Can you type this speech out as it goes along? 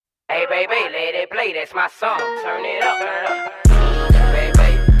Hey baby, let it play, that's my song. Turn it up, turn it up. Hey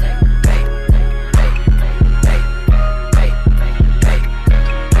baby.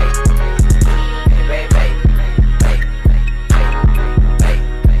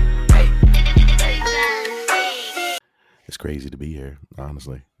 It's crazy to be here,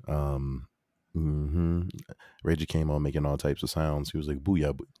 honestly. Reggie came on making all types of sounds. He was like,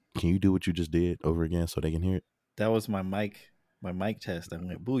 "Booyah! Can you do what you just did over again so they can hear it?" That was my mic test. I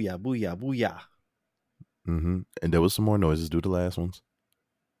went booyah, booyah, booyah. And there was some more noises. Do the last ones.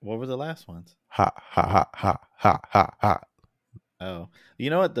 What were the last ones? Ha ha ha ha ha ha ha. Oh, you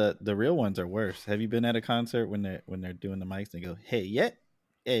know what? The real ones are worse. Have you been at a concert when they're doing the mics and they go, "Hey yeah,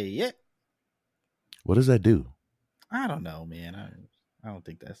 hey yeah"? What does that do? I don't know, man. I don't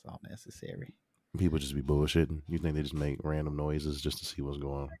think that's all necessary. People just be bullshitting. You think they just make random noises just to see what's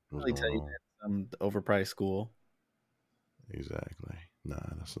going I'll tell you on? that some overpriced school. Exactly. Nah,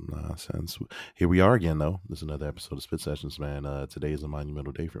 that's some nonsense. Here we are again, though. This is another episode of Spit Sessions, man. Today is a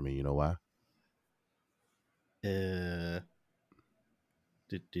monumental day for me. You know why? Did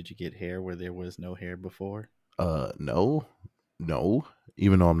you get hair where there was no hair before? No.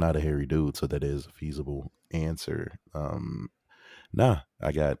 Even though I'm not a hairy dude, so that is a feasible answer. Nah,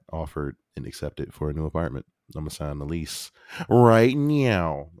 I got offered and accepted for a new apartment. I'm gonna sign the lease right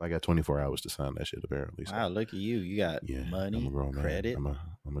now. I got 24 hours to sign that shit. Apparently, so. Wow, look at you! You got money, I'm a grown credit. man.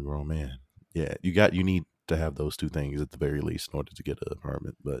 I'm a grown man. Yeah, you need to have those two things at the very least in order to get an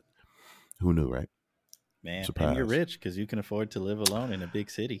apartment. But who knew, right? Man, Surprise. And you're rich because you can afford to live alone in a big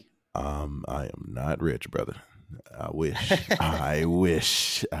city. I am not rich, brother. I wish. I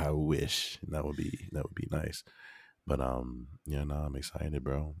wish. That would be nice. But I'm excited,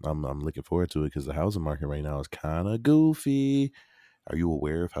 bro. I'm looking forward to it because the housing market right now is kind of goofy. Are you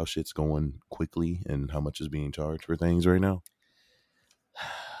aware of how shit's going quickly and how much is being charged for things right now?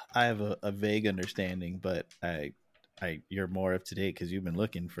 I have a vague understanding, but you're more up to date because you've been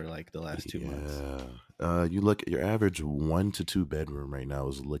looking for like the last 2 months. You look at your average 1 to 2 bedroom right now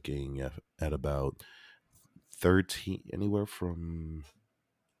is looking at about 13, anywhere from,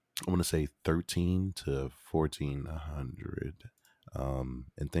 I want to say 13 to 1,400.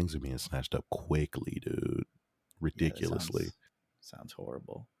 And things are being snatched up quickly, dude. Ridiculously. Yeah, sounds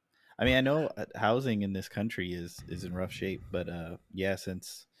horrible. I mean, I know housing in this country is in rough shape, but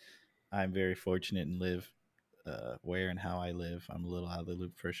since I'm very fortunate and live where and how I live, I'm a little out of the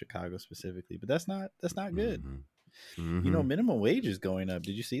loop for Chicago specifically, but that's not good. You know, minimum wage is going up.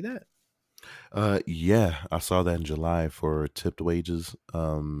 Did you see that? Yeah, I saw that in July for tipped wages,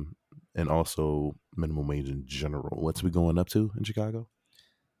 and also minimum wage in general. What's we going up to in Chicago?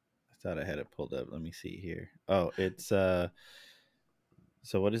 I thought I had it pulled up. Let me see here. Oh, it's so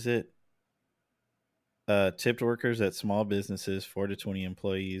what is it? Tipped workers at small businesses 4 to 20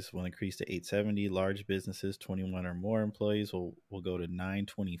 employees will increase to $870. Large businesses 21 or more employees will go to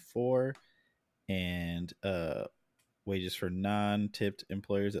 $924, and wages for non-tipped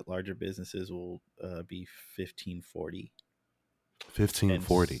employers at larger businesses will be $1,540.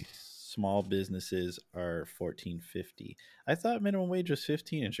 $1,540. Small businesses are $1,450. I thought minimum wage was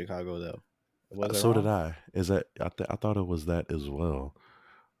 $15 in Chicago, though. So did I. Is that I thought it was that as well.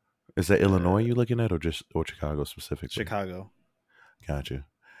 Is that Illinois you're looking at, or Chicago specifically? Chicago. Gotcha.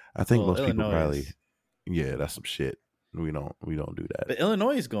 I think most Illinois people probably, that's some shit. We don't do that. But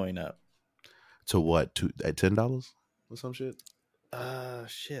Illinois is going up. To what? At $10 or some shit?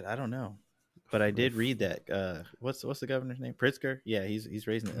 Shit, I don't know. But I did read that. What's the governor's name? Pritzker? Yeah, he's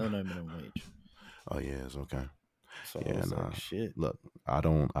raising the Illinois minimum wage. Oh yeah, it's okay. So yeah, like, shit. Look, I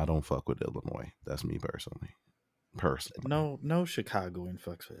don't fuck with Illinois. That's me personally. No Chicagoan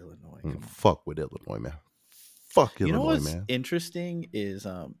fucks with Illinois. Come on. Fuck with Illinois, man. Fuck Illinois, man. You know what's interesting is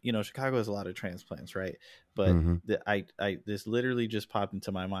Chicago has a lot of transplants, right? But this literally just popped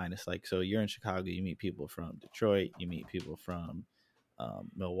into my mind. It's like, so you're in Chicago, you meet people from Detroit, you meet people from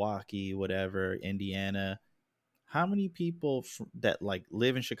Milwaukee, whatever, Indiana. How many people that like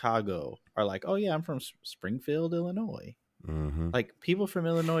live in Chicago are like, oh yeah, I'm from Springfield, Illinois? Like, people from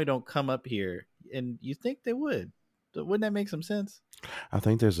Illinois don't come up here, and you think they would. Wouldn't that make some sense? I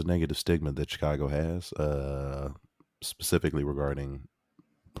think there's a negative stigma that Chicago has, specifically regarding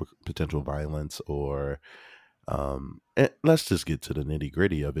potential violence or, let's just get to the nitty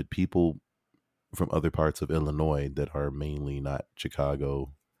gritty of it. People from other parts of Illinois that are mainly not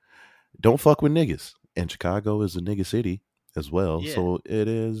Chicago don't fuck with niggas, and Chicago is a nigga city as well. Yeah. So it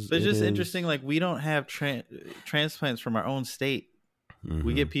is. But it's just interesting. Like, we don't have transplants from our own state.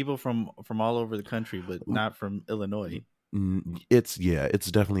 We get people from all over the country, but not from Illinois. It's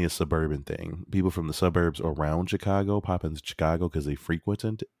definitely a suburban thing. People from the suburbs around Chicago pop into Chicago because they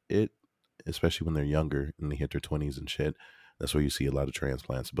frequented it, especially when they're younger and they hit their 20s and shit. That's where you see a lot of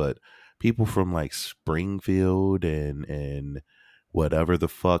transplants. But people from like Springfield and whatever the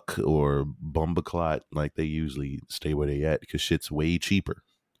fuck, or Bumbleclot, like they usually stay where they at because shit's way cheaper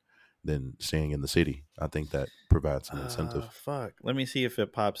than staying in the city. I think that provides some incentive. Fuck. Let me see if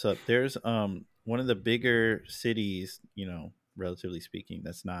it pops up. There's one of the bigger cities, relatively speaking,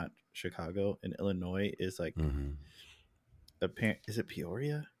 that's not Chicago in Illinois is like is it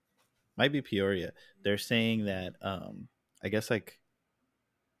Peoria? Might be Peoria. They're saying that I guess like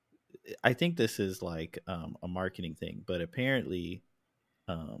I think this is like a marketing thing, but apparently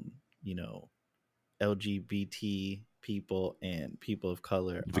LGBT people and people of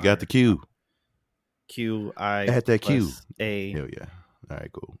color. You forgot the Q. QI At that Q. A. Hell yeah. All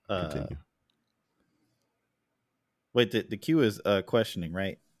right, cool. Continue. Wait, the Q is questioning,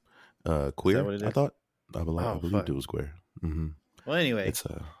 right? Queer. Is that what it is? I believe it was queer. Mm-hmm. Well, anyway, it's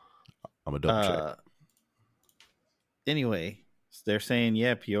I'm a double check. Anyway, they're saying,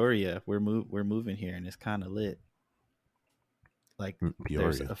 yeah, Peoria, we're moving here, and it's kind of lit. Like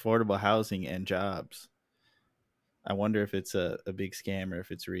Peoria. There's affordable housing and jobs. I wonder if it's a big scam or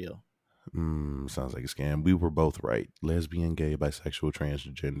if it's real. Sounds like a scam. We were both right. Lesbian, gay, bisexual,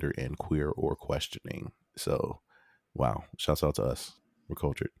 transgender, and queer or questioning. So, wow. Shouts out to us. We're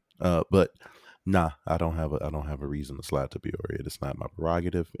cultured. But nah, I don't have a reason to slide to Peoria. It's not my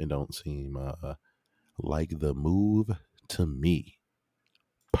prerogative. It don't seem like the move to me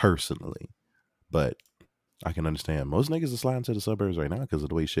personally. But I can understand most niggas are sliding to the suburbs right now because of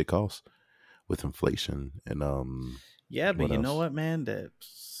the way shit costs with inflation and yeah, but you know what, man? That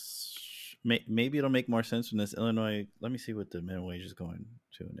maybe it'll make more sense when this Illinois. Let me see what the minimum wage is going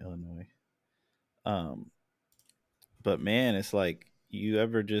to in Illinois. But man, it's like you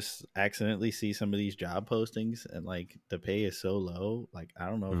ever just accidentally see some of these job postings and like the pay is so low, like I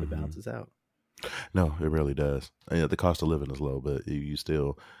don't know if it balances out. No, it really does. Yeah, the cost of living is low, but you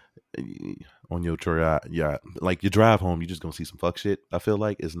still on your drive, like your drive home, you're just gonna see some fuck shit. I feel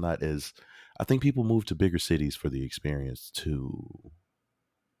like it's not as. I think people move to bigger cities for the experience too.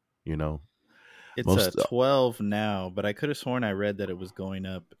 It's 12 now, but I could have sworn I read that it was going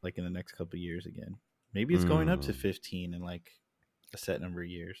up like in the next couple of years again. Maybe it's going up to 15 in like a set number of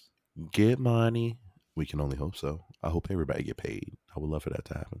years. Get money. We can only hope so. I hope everybody get paid. I would love for that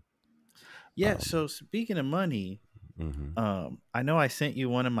to happen. Yeah. So speaking of money, I know I sent you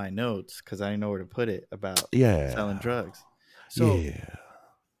one of my notes because I didn't know where to put it about selling drugs. So yeah,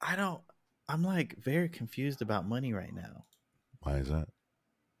 I'm like very confused about money right now. Why is that?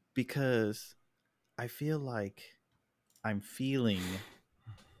 Because I feel like I'm feeling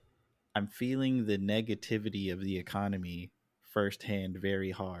the negativity of the economy firsthand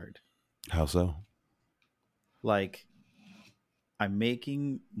very hard. How so? Like, I'm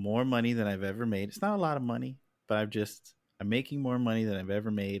making more money than I've ever made. It's not a lot of money, but I'm making more money than I've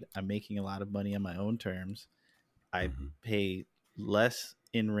ever made. I'm making a lot of money on my own terms. I pay less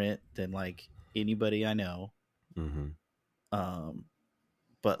in rent than like anybody I know.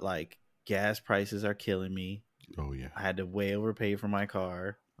 But like gas prices are killing me. Oh yeah. I had to way overpay for my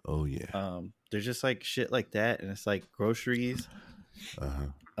car. Oh yeah. There's just like shit like that, and it's like groceries.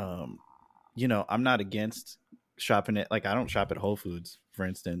 I'm not against shopping at, like, I don't shop at Whole Foods, for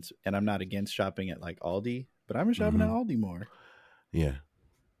instance, and I'm not against shopping at like Aldi, but I'm shopping at Aldi more. Yeah,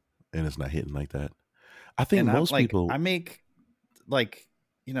 and it's not hitting like that. I think most people. I make like,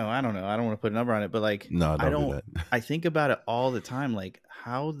 I don't know. I don't want to put a number on it, but like, no, don't do that. I think about it all the time. Like,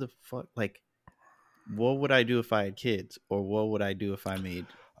 how the fuck, like, what would I do if I had kids, or what would I do if I made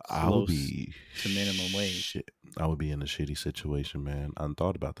close to minimum wage? I would be in a shitty situation, man. I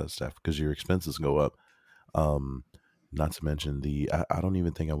thought about that stuff because your expenses go up. Not to mention I don't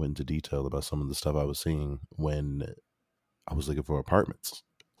even think I went into detail about some of the stuff I was seeing when I was looking for apartments.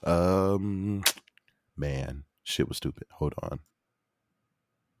 Man, shit was stupid. Hold on.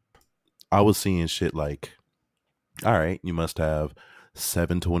 I was seeing shit like, all right, you must have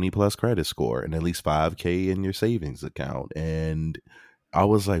 720 plus credit score and at least 5K in your savings account. And I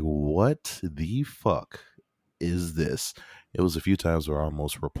was like, what the fuck is this? It was a few times where I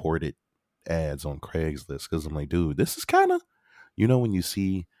almost reported ads on Craigslist because I'm like, dude, this is kind of, when you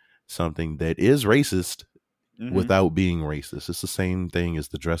see something that is racist without being racist. It's the same thing as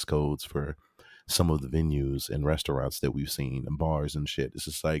the dress codes for some of the venues and restaurants that we've seen and bars and shit. It's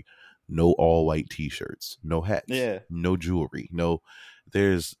just like no all white t-shirts, no hats, no jewelry,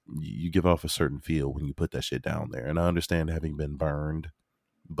 you give off a certain feel when you put that shit down there. And I understand having been burned,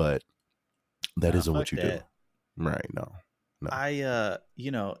 but that isn't what you do. Right. No,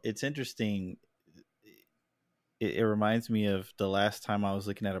 No. It's interesting. It reminds me of the last time I was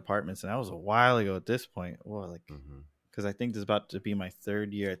looking at apartments, and that was a while ago at this point. Well, like, because I think this is about to be my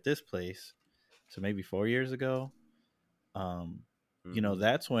third year at this place, so maybe 4 years ago.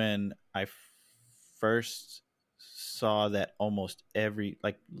 That's when I first saw that almost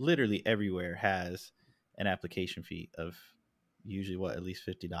literally everywhere has an application fee of usually at least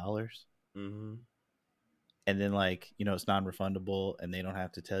 $50. And then it's non-refundable, and they don't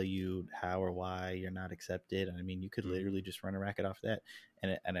have to tell you how or why you're not accepted. I mean, you could literally just run a racket off that.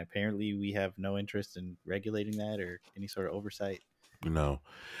 And apparently we have no interest in regulating that or any sort of oversight.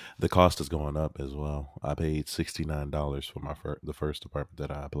 The cost is going up as well. I paid $69 for the first apartment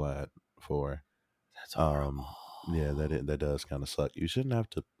that I applied for. That's horrible. Yeah, that does kind of suck. You shouldn't have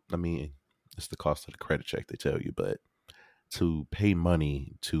to. I mean, it's the cost of the credit check, they tell you, but to pay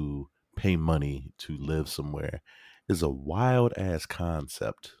money to live somewhere is a wild ass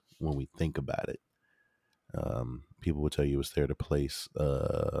concept when we think about it. People will tell you it's there to place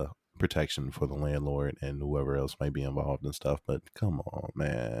protection for the landlord and whoever else might be involved and stuff, but come on,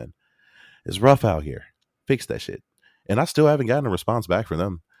 man, it's rough out here. Fix that shit. And I still haven't gotten a response back from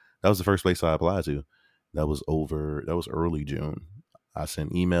them. That was the first place I applied to. That was early June. I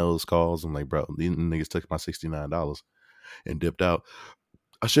sent emails, calls. I'm like, bro, these niggas took my $69 and dipped out.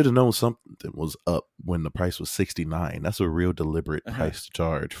 I should have known something was up when the price was $69. That's a real deliberate price to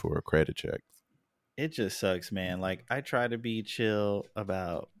charge for a credit check. It just sucks, man. Like, I try to be chill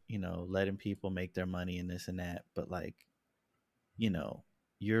about, letting people make their money and this and that. But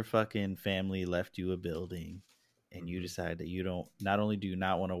your fucking family left you a building and you decide that you not only do you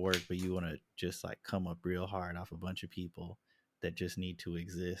not want to work, but you want to just come up real hard off a bunch of people that just need to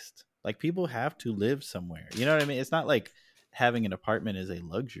exist. Like, people have to live somewhere. You know what I mean? It's not like having an apartment is a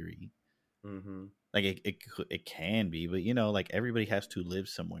luxury. Like, it can be, but everybody has to live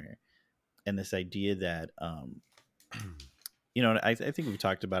somewhere. And this idea that I think we've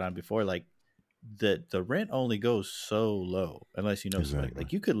talked about on before, like the rent only goes so low unless somebody.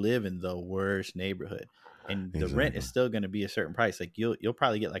 Like, you could live in the worst neighborhood and the rent is still going to be a certain price. Like, you'll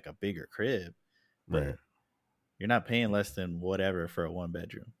probably get a bigger crib, but right. You're not paying less than whatever for a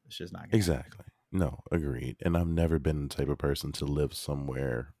 1-bedroom. It's just not gonna happen. No, agreed. And I've never been the type of person to live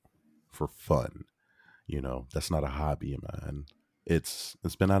somewhere for fun. That's not a hobby of mine. It's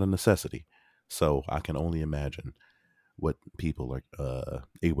been out of necessity. So I can only imagine what people are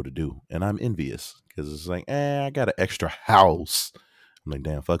able to do. And I'm envious because it's like, I got an extra house. I'm like,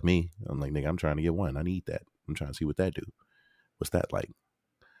 damn, fuck me. I'm like, nigga, I'm trying to get one. I need that. I'm trying to see what that do. What's that like?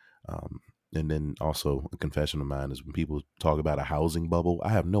 And then also a confession of mine is when people talk about a housing bubble, I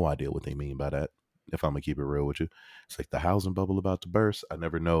have no idea what they mean by that. If I'm gonna keep it real with you, it's like the housing bubble about to burst. I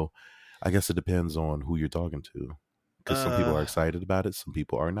never know. I guess it depends on who you're talking to, because some people are excited about it, some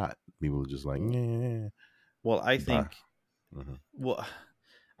people are not. People are just like, yeah. Well, I think. Well,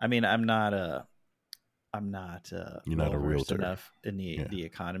 I mean, I'm not. You're not a realtor enough in the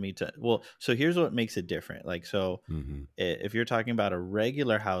economy to. Well, so here's what makes it different. Like, so if you're talking about a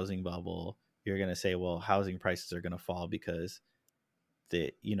regular housing bubble, you're gonna say, well, housing prices are gonna fall because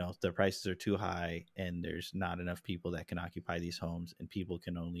the prices are too high and there's not enough people that can occupy these homes, and people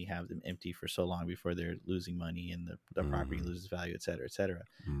can only have them empty for so long before they're losing money and the property loses value, et cetera, et cetera.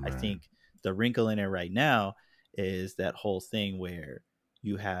 Right. I think the wrinkle in it right now is that whole thing where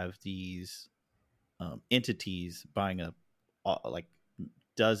you have these entities buying up like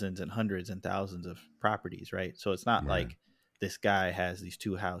dozens and hundreds and thousands of properties, right? So it's not like this guy has these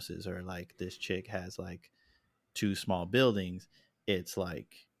 2 houses or like this chick has like 2 small buildings. It's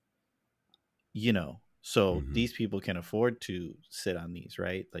like, so these people can afford to sit on these,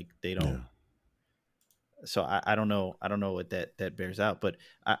 right? Like, they don't. Yeah. So I don't know. I don't know what that bears out, but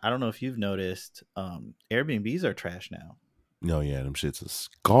I don't know if you've noticed, Airbnbs are trash now. No, yeah, them shits is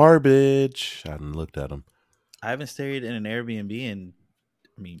garbage. I haven't looked at them. I haven't stayed in an Airbnb, and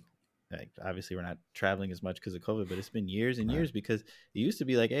I mean, like, obviously we're not traveling as much because of COVID, but it's been years and years, because it used to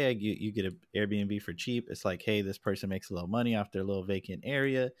be like, hey, you get an Airbnb for cheap. It's like, hey, this person makes a little money off their little vacant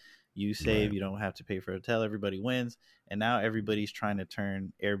area. You save, you don't have to pay for a hotel. Everybody wins. And now everybody's trying to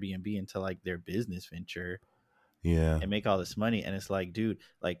turn Airbnb into like their business venture. Yeah. And make all this money. And it's like, dude,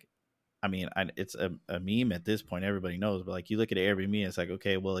 like, I mean, it's a meme at this point. Everybody knows, but like, you look at Airbnb and it's like,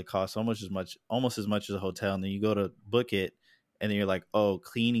 okay, well, it costs almost as much as a hotel. And then you go to book it and then you're like, oh,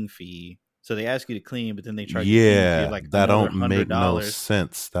 cleaning fee. So they ask you to clean, but then they charge you like that don't make no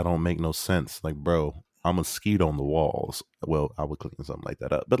sense. That don't make no sense. Like, bro, I'm a skeet on the walls. Well, I would clean something like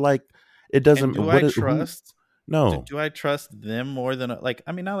that up, but like, it doesn't. And do I trust? No. Do I trust them more than, like?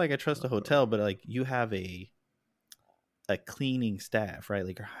 I mean, not like I trust a hotel, but like, you have a a cleaning staff, right?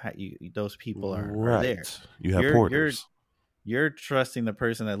 Like those people are there. Right. You have porters. You're trusting the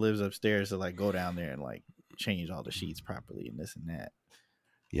person that lives upstairs to like go down there and like change all the sheets properly and this and that.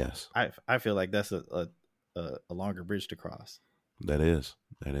 Yes. I feel like that's a longer bridge to cross. That is,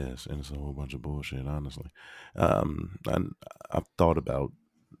 and it's a whole bunch of bullshit. Honestly, I've thought about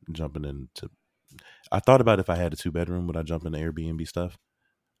jumping into. I thought about if I had a 2-bedroom, would I jump into Airbnb stuff?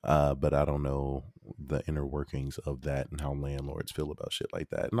 But I don't know the inner workings of that and how landlords feel about shit like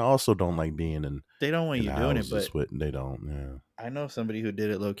that. And I also don't like being in. They don't want you doing it, but they don't. Yeah. I know somebody who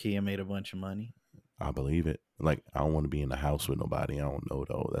did it low key and made a bunch of money. I believe it. Like, I don't want to be in the house with nobody. I don't know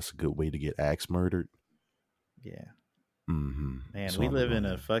though. That's a good way to get axe murdered. Yeah. Mm-hmm. Man, so we live in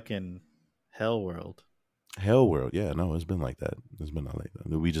a fucking hell world. Hell world. Yeah, no, it's been like that. It's been not like that.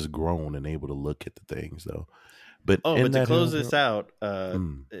 We just grown and able to look at the things though. But to close this out,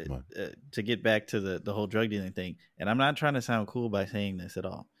 to get back to the whole drug dealing thing, and I'm not trying to sound cool by saying this at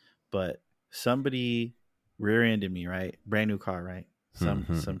all, but somebody rear-ended me, right? Brand new car, right?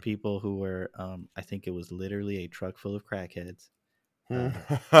 Some people who were, I think it was literally a truck full of crackheads.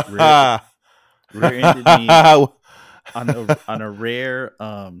 Rear-ended me on a rare.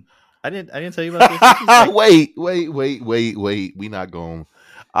 I didn't tell you about this. Like, wait. We not going.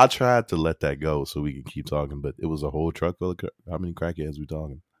 I tried to let that go so we can keep talking, but it was a whole truck full of how many crackheads we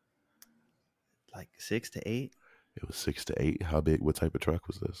talking? Like 6 to 8. It was 6 to 8. How big? What type of truck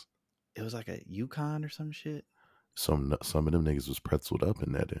was this? It was like a Yukon or some shit. Some of them niggas was pretzeled up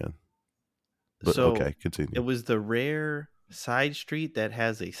in that end. But so, okay, continue. It was the rare side street that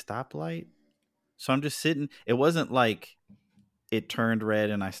has a stoplight. So I'm just sitting. It wasn't like it turned red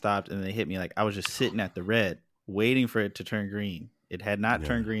and I stopped and they hit me. Like I was just sitting at the red, waiting for it to turn green. It had not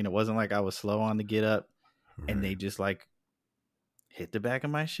turned green. It wasn't like I was slow on the get up, and they just like hit the back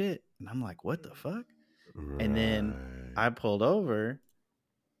of my shit, and I'm like, "What the fuck?" Right. And then I pulled over,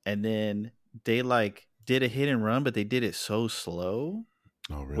 and then they like did a hit and run, but they did it so slow,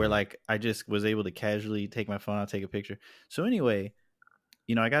 where like I just was able to casually take my phone out, take a picture. So anyway,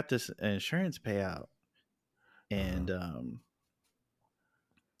 I got this insurance payout, and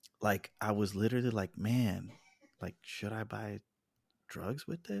like I was literally like, man, like should I buy drugs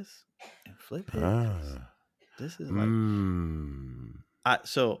with this and flip it? This is like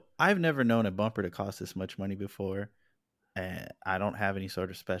so I've never known a bumper to cost this much money before, and I don't have any sort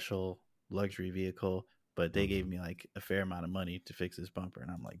of special luxury vehicle, but they gave me like a fair amount of money to fix this bumper, and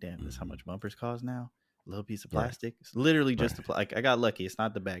I'm like, damn, this is how much bumpers cost now. A little piece of plastic. It's literally just like I got lucky. It's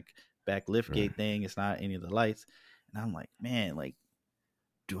not the back lift gate thing. It's not any of the lights, and I'm like, man, like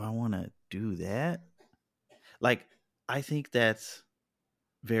do I want to do that? Like I think that's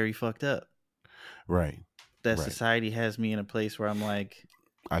very fucked up. Right. That society has me in a place where I'm like,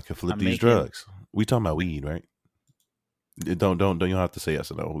 I could flip these drugs. We talking about weed, right? Don't you don't have to say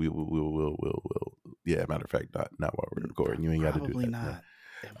yes or no. We'll. Yeah, matter of fact, not while we're recording. You ain't got to do that. Probably not.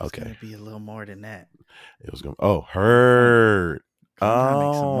 It was gonna be a little more than that. It was gonna. Heard.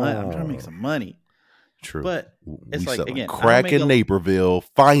 I'm trying to make some money. True, but it's like again, crack in Naperville.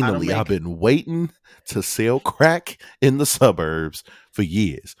 Finally, I've been waiting to sell crack in the suburbs for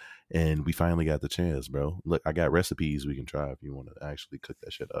years, and we finally got the chance, bro. Look, I got recipes we can try if you want to actually cook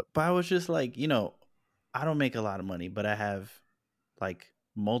that shit up. But I was just like, I don't make a lot of money, but I have like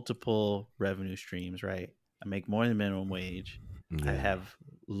multiple revenue streams. Right, I make more than minimum wage. Yeah. I have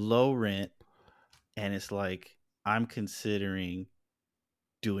low rent, and it's like I'm considering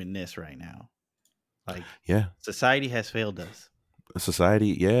doing this right now. Like, society has failed us.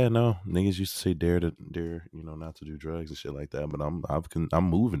 Society, niggas used to say dare, not to do drugs and shit like that. But I'm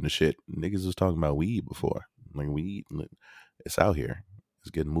moving the shit. Niggas was talking about weed before. Like weed, it's out here.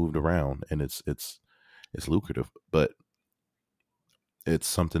 It's getting moved around, and it's lucrative. But it's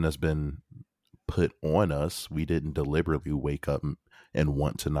something that's been put on us. We didn't deliberately wake up and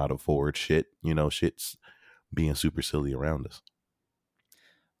want to not afford shit. Shit's being super silly around us.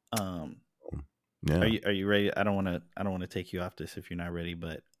 Yeah. Are you ready? I don't want to take you off this if you're not ready,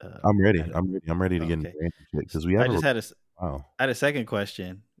 but I'm ready. I'm ready to get into it because we have. I had a second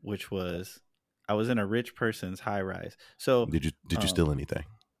question, which was I was in a rich person's high rise. So did you steal anything?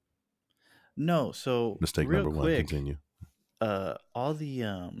 No. So mistake number one. Continue. All the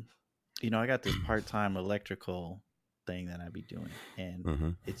I got this part-time electrical thing that I be doing,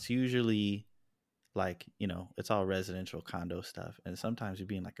 and it's usually like, it's all residential condo stuff. And sometimes you'd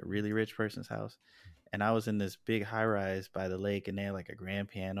be in like a really rich person's house. And I was in this big high rise by the lake, and they had like a grand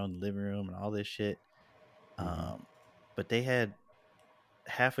piano in the living room and all this shit. But they had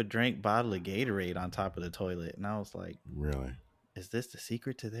half a drink bottle of Gatorade on top of the toilet. And I was like, really? Is this the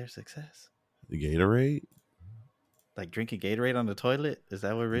secret to their success? The Gatorade? like drinking Gatorade on the toilet? Is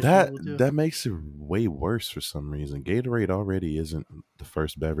that what rich That people do? that makes it way worse for some reason. Gatorade already isn't the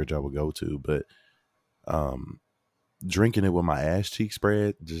first beverage I would go to, but um, drinking it with my ass cheek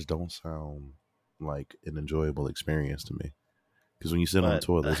spread just don't sound like an enjoyable experience to me. Because when you sit on the But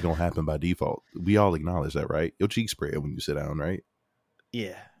toilet, it's gonna happen by default. We all acknowledge that, right? Your cheek spread when you sit down, right?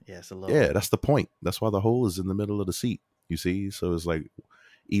 yeah, it's a little Yeah, bit. that's the point. That's why the hole is in the middle of the seat. You see, so it's like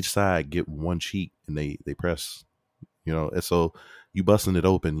each side get one cheek and they press. And so you busting it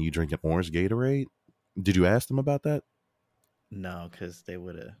open, you drinking orange Gatorade. Did you ask them about that? No, because they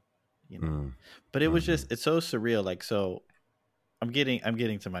would have, you know. Mm, But it was mm-hmm, just it's so surreal. Like so, I'm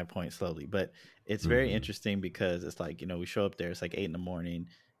getting to my point slowly, but it's very mm-hmm. interesting because it's like we show up there. It's like 8 a.m,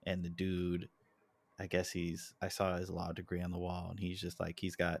 and the dude, I guess I saw his law degree on the wall, and he's just like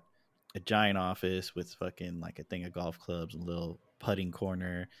he's got a giant office with fucking like a thing of golf clubs, a little putting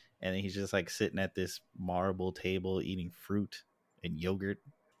corner, and then he's just like sitting at this marble table eating fruit and yogurt,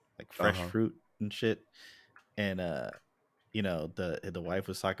 like fresh Uh-huh. fruit and shit. And the wife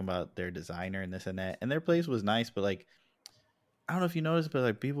was talking about their designer and this and that, and their place was nice, but like I don't know if you noticed, but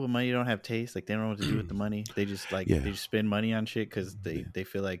like people with money don't have taste. Like they don't know what to do with the money. They just Yeah, they just spend money on shit because yeah, they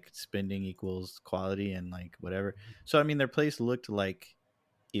feel like spending equals quality and like whatever. So I mean, their place looked like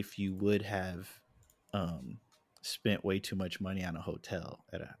if you would have um spent way too much money on a hotel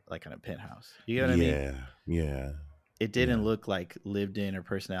at a like on a penthouse. You get what I mean? yeah, yeah, It yeah. didn't look like lived in or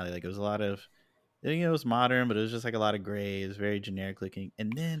personality. Like it was a lot of it was modern, but it was just like a lot of gray. It was very generic looking.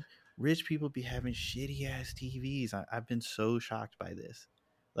 And then rich people be having shitty ass TVs. I've been so shocked by this.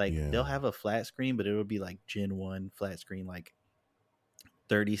 Like they'll Yeah. have a flat screen, but it would be like Gen 1 flat screen, like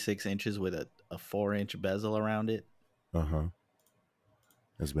 36 inches with a 4-inch bezel around it. Uh-huh.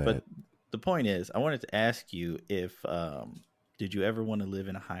 That's But bad. the point is, I wanted to ask you if did you ever want to live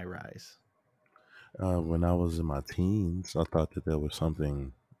in a high rise, When I was in my teens, I thought that there was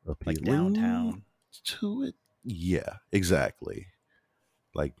something like appealing downtown? to it. Yeah, exactly.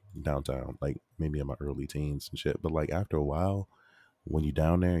 Like downtown, like maybe in my early teens and shit. But like after a while, when you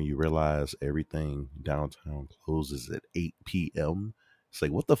down there and you realize everything downtown closes at 8 p.m., it's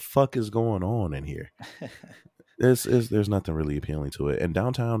like, what the fuck is going on in here? There's nothing really appealing to it. And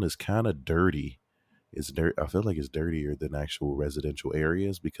downtown is kind of dirty. It's dirt. I feel like it's dirtier than actual residential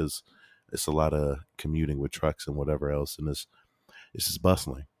areas because it's a lot of commuting with trucks and whatever else, and it's just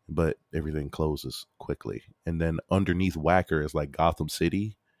bustling. But everything closes quickly, and then underneath Wacker is like Gotham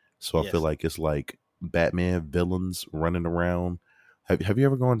City, so I feel Yes. like it's like Batman villains running around. Have you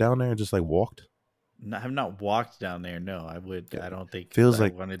ever gone down there and just like walked? No, I have not walked down there. No, I would. Yeah. I don't think Feels I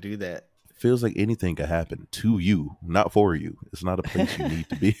like want to do that. feels like anything could happen to you, not for you. It's not a place you need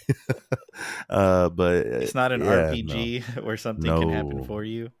to be. But It's not an yeah, no, RPG where something can happen no. for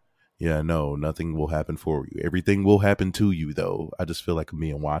you. Yeah, no, nothing will happen for you. Everything will happen to you, though. I just feel like I'm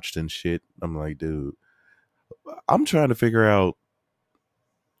being watched and shit. I'm like, dude, I'm trying to figure out.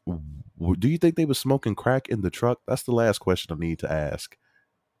 Do you think they were smoking crack in the truck? That's the last question I need to ask.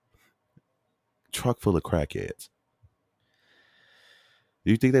 Truck full of crackheads.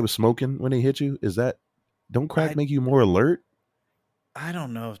 Do you think they were smoking when they hit you? Don't crack I make you more alert? I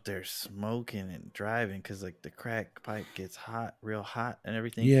don't know if they're smoking and driving because like the crack pipe gets hot, real hot, and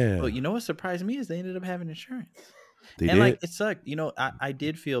everything. Yeah, But you know what surprised me is they ended up having insurance. they And like did. it sucked. I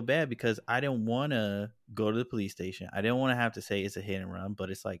did feel bad because I didn't want to go to the police station. I didn't want to have to say it's a hit and run, but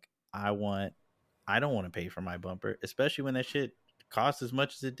it's like I don't want to pay for my bumper, especially when that shit cost as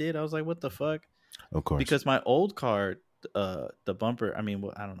much as it did. I was like, what the fuck? Of course. Because my old car, the bumper, I mean,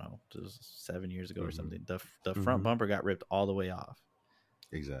 well, I don't know, it was 7 years ago or Hmm. something. The front Hmm. bumper got ripped all the way off.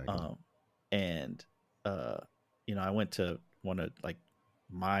 Exactly. Um, and uh, I went to one of like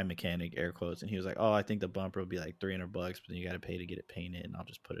my mechanic, air quotes, and he was like, "Oh, I think the bumper will be like $300, but then you got to pay to get it painted, and I'll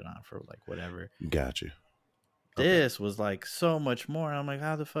just put it on for like whatever." Got you. Okay. This was like so much more. And I'm like,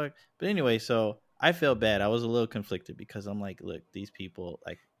 how the fuck? But anyway, so I felt bad. I was a little conflicted because I'm like, look, these people,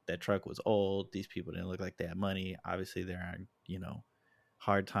 like that truck was old. These people didn't look like they had money. Obviously, they're on,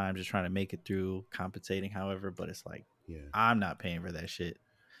 hard times just trying to make it through, compensating, however. But it's like, Yeah. I'm not paying for that shit.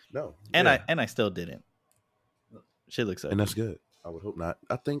 No. And Yeah. I still didn't. Shit looks And that's ugly. good. I would hope not.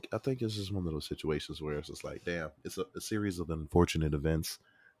 I think it's just one of those situations where it's just like, damn, it's a series of unfortunate events.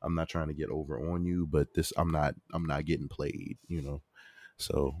 I'm not trying to get over on you, but this I'm not getting played.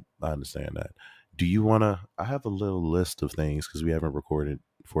 So I understand that. Do you wanna I have a little list of things because we haven't recorded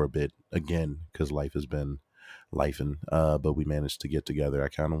for a bit again because life has been lifing. But we managed to get together. I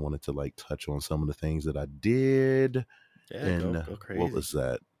kinda wanted to like touch on some of the things that I did Yeah, in go what crazy. was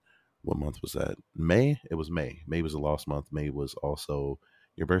that? What month was that? May? It was May. May was a lost month. May was also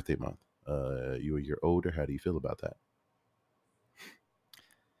your birthday month. you're a year older. How do you feel about that?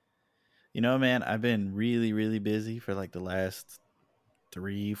 You know, man, I've been really, really busy for like the last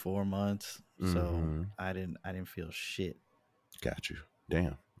 3-4 months, so I didn't feel shit. Got you.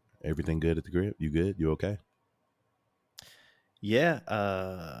 Damn. Everything good at the crib? You good? You okay? Yeah.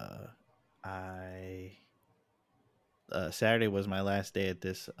 I Saturday was my last day at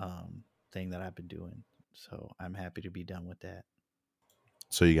this thing that I've been doing, so I'm happy to be done with that.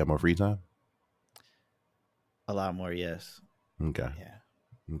 So you got more free time? A lot more, yes. Okay. Yeah.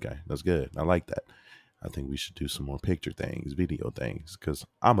 Okay, that's good. I like that. I think we should do some more picture things, video things, because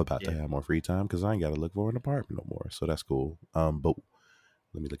I'm about to have more free time because I ain't got to look for an apartment no more. So that's cool. But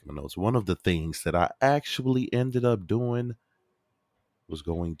let me look at my notes. One of the things that I actually ended up doing was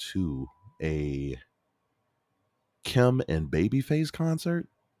going to a Kim and Babyface concert.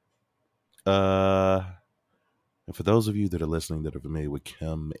 And for those of you that are listening that are familiar with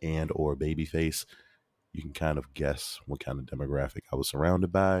Kim and or Babyface, you can kind of guess what kind of demographic I was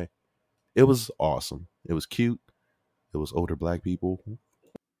surrounded by. It was awesome. It was cute. It was older black people.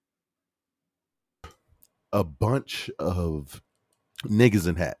 A bunch of niggas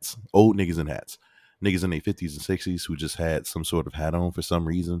in hats. Old niggas in hats. Niggas in their 50s and 60s who just had some sort of hat on for some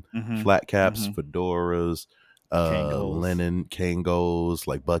reason. Flat caps, fedoras, linen, Kangos,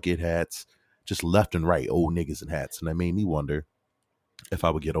 like bucket hats. Just left and right, old niggas in hats. And that made me wonder if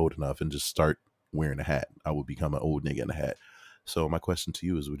I would get old enough and just start wearing a hat, I would become an old nigga in a hat. So my question to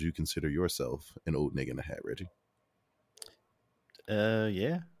you is, would you consider yourself an old nigga in a hat, Reggie?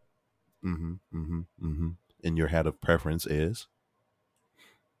 Yeah. And your hat of preference is?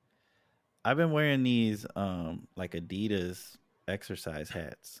 I've been wearing these like Adidas exercise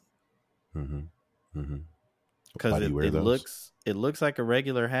hats. Because it looks like a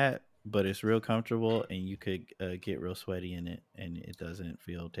regular hat, but it's real comfortable, and you could get real sweaty in it, and it doesn't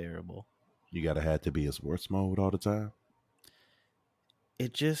feel terrible. You got a hat to be in sports mode all the time?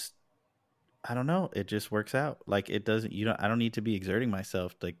 It just, I don't know. It just works out. Like it doesn't. I don't need to be exerting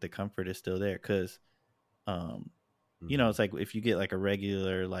myself. Like the comfort is still there. Because, you know, it's like if you get like a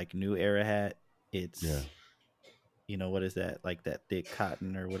regular like New Era hat, it's, you know, what is that? Like that thick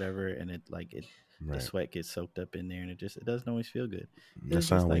cotton or whatever, and it like it. Right. The sweat gets soaked up in there, and it doesn't always feel good. That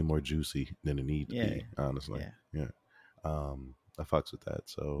sounds way more juicy than it needs to be, honestly. Yeah. I fucks with that.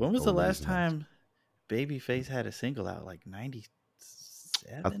 So when was the last time Babyface had a single out? Like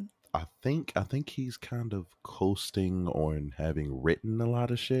 97? I think he's kind of coasting on having written a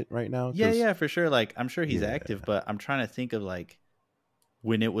lot of shit right now. Yeah, for sure. Like I'm sure he's active, but I'm trying to think of like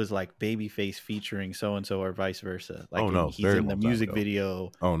when it was like Babyface featuring so and so or vice versa. Like he's in the music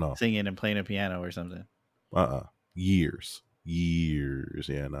video. Singing and playing a piano or something. Years.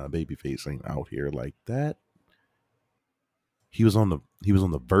 Yeah, nah, Babyface ain't out here like that. He was on the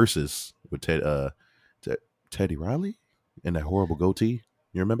Versus with Teddy Riley and that horrible goatee.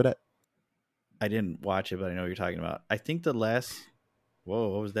 You remember that? I didn't watch it, but I know what you're talking about. I think the last. Whoa,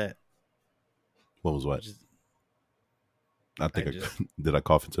 what was that? What was what? Did I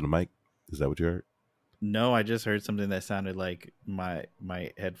cough into the mic? Is that what you heard? No, I just heard something that sounded like my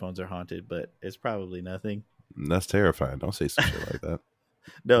headphones are haunted, but it's probably nothing. That's terrifying. Don't say some shit like that.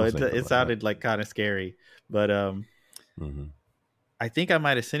 No, it sounded like kind of scary, but I think I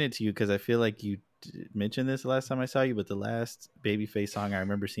might have sent it to you because I feel like you mentioned this the last time I saw you. But the last Babyface song I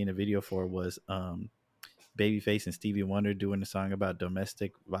remember seeing a video for was Babyface and Stevie Wonder doing a song about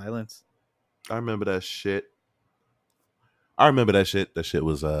domestic violence. I remember that shit. That shit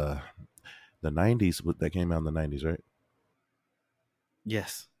was the 90s. That came out in the 90s, right?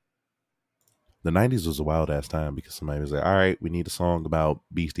 Yes. The 90s was a wild ass time because somebody was like, all right, we need a song about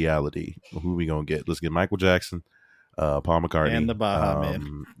bestiality. Who are we going to get? Let's get Michael Jackson, Paul McCartney. And the Baha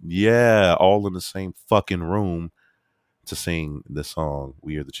Men. Yeah, all in the same fucking room to sing this song,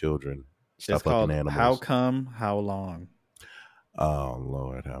 We Are the Children. It's called How Come, How Long? Oh,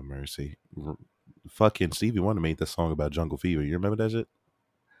 Lord, have mercy. Fucking Stevie Wonder made that song about jungle fever. You remember that shit?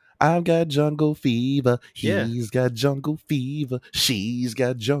 I've got jungle fever. He's got jungle fever. She's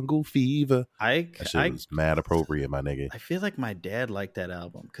got jungle fever. That shit was mad appropriate, my nigga. I feel like my dad liked that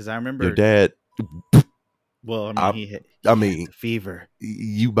album because I remember your dad. Well, I mean, he had the fever.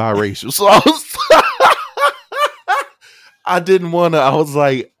 You biracial, so I didn't want to. I was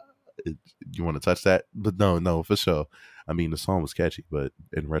like, you want to touch that? But no, for sure. I mean, the song was catchy, but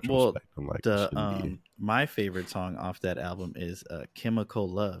in retrospect, I'm like, my favorite song off that album is Chemical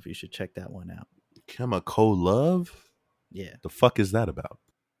Love. You should check that one out. Chemical Love? Yeah. The fuck is that about?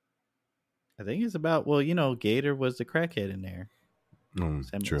 I think it's about, well, you know, Gator was the crackhead in there.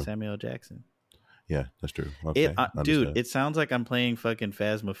 True. Samuel Jackson. Yeah, that's true. Okay, Dude, it sounds like I'm playing fucking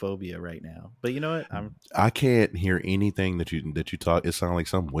Phasmophobia right now. But you know what? I can't hear anything that you talk. It sounds like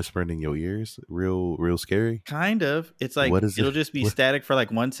something whispering in your ears. Real scary. Kind of. It's like What is it'll it? just be static for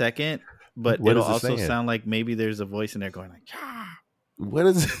like 1 second, but What it'll is it also saying? sound like maybe there's a voice in there going like, "Yeah." What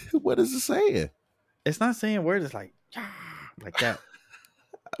is what is it saying? It's not saying words. It's like, "Yeah," like that.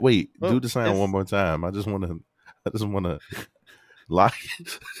 Wait, Well, do the sound one more time. I just want to lie.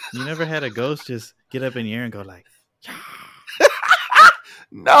 You never had a ghost just get up in the air and go like, "Yeah."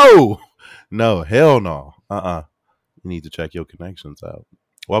 No, hell no. You need to check your connections out.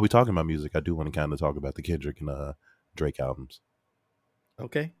 While we talking about music, I do want to kind of talk about the Kendrick and Drake albums.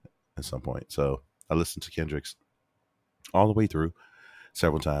 Okay. At some point. So I listened to Kendrick's all the way through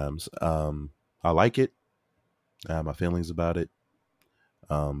several times. I like it. I have my feelings about it.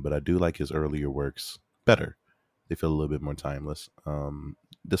 But I do like his earlier works better. They feel a little bit more timeless.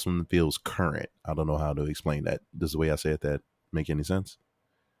 This one feels current. I don't know how to explain that. Does the way I say it that make any sense?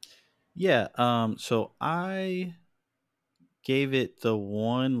 Yeah. So I gave it the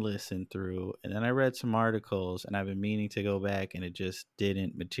one listen through, and then I read some articles, and I've been meaning to go back, and it just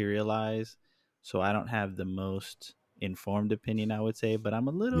didn't materialize. So I don't have the most informed opinion, I would say, but I'm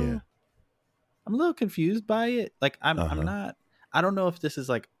a little confused by it. Like I'm not. I don't know if this is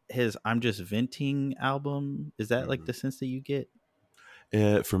like his "I'm just venting" album. Is that like the sense that you get?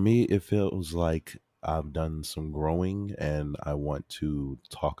 For me, it feels like I've done some growing, and I want to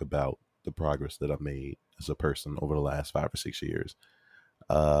talk about the progress that I've made as a person over the last 5 or 6 years.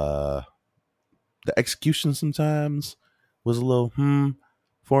 The execution sometimes was a little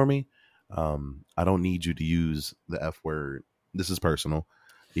for me. I don't need you to use the F word. This is personal,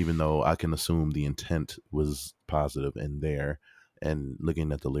 even though I can assume the intent was positive in there. And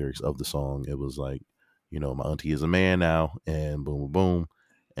looking at the lyrics of the song, it was like, my auntie is a man now, and boom, boom, boom,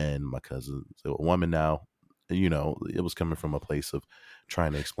 and my cousin's a woman now. It was coming from a place of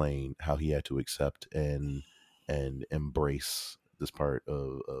trying to explain how he had to accept and embrace this part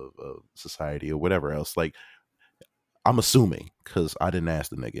of society or whatever else. Like, I'm assuming, because I didn't ask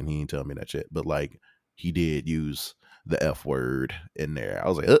the nigga and he didn't tell me that shit, but like he did use the F word in there. I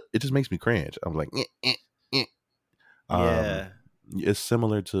was like, it just makes me cringe. I was like, Yeah. It's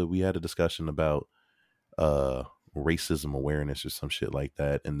similar to, we had a discussion about racism awareness or some shit like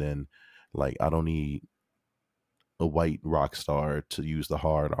that, and then like, I don't need a white rock star to use the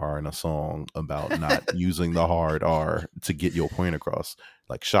hard R in a song about not using the hard R to get your point across,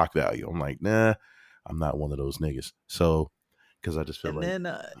 like shock value. I'm like, nah, I'm not one of those niggas. So, because I just feel and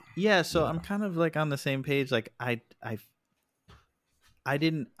like, then so I'm kind of like on the same page. Like I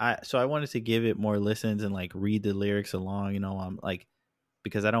wanted to give it more listens and like read the lyrics along. I'm like,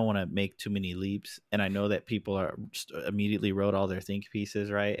 because I don't want to make too many leaps, and I know that people are just immediately wrote all their think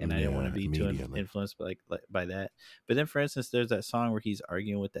pieces, right? And I didn't want to be too influenced by that. But then, for instance, there's that song where he's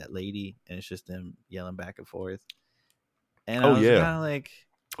arguing with that lady, and it's just them yelling back and forth. And I was kind of like,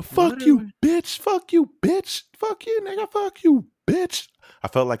 "Fuck you, bitch! Fuck you, bitch! Fuck you, nigga! Fuck you, bitch!" I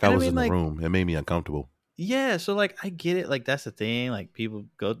felt like I was in the room. It made me uncomfortable. Yeah, so like I get it. Like that's the thing. Like people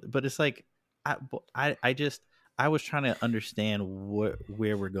go, but it's like I was trying to understand where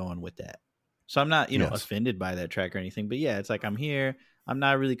we're going with that. So I'm not, offended by that track or anything. But yeah, it's like I'm here. I'm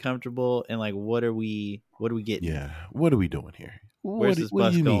not really comfortable. And like, what are we getting? Yeah, what are we doing here? Where's this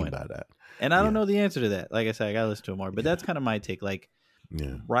bus going? Mean by that? And I don't know the answer to that. Like I said, I gotta listen to it more. But that's kind of my take. Like,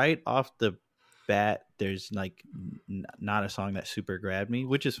 right off the bat, there's like not a song that super grabbed me,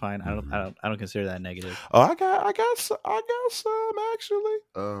 which is fine. I don't consider that negative. Oh, I got some actually.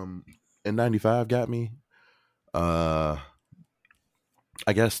 And 95 got me. I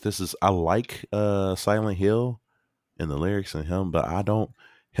guess I like Silent Hill and the lyrics and him, but I don't.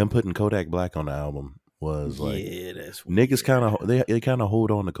 Him putting Kodak Black on the album was like, that's niggas kind of they kind of hold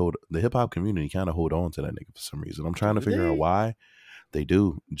on to the hip hop community kind of hold on to that nigga for some reason. I'm trying to figure out why they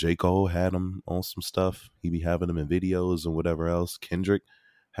do. J. Cole had him on some stuff. He be having them in videos and whatever else. Kendrick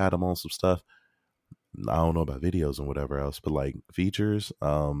had him on some stuff. I don't know about videos and whatever else, but like features,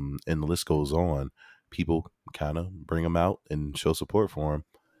 and the list goes on. People kind of bring him out and show support for him.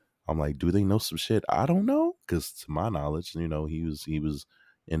 I'm like, do they know some shit? I don't know, because to my knowledge, he was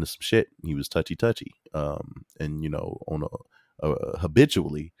into some shit. He was touchy, and on a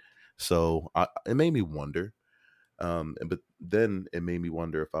habitually. So it made me wonder. But then it made me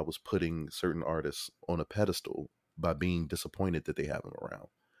wonder if I was putting certain artists on a pedestal by being disappointed that they have them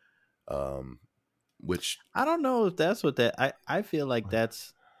around. Which I don't know if that's what that. I feel like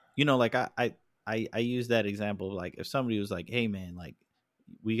that's, like I use that example of like if somebody was like, hey man, like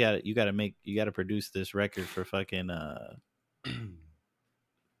you gotta produce this record for fucking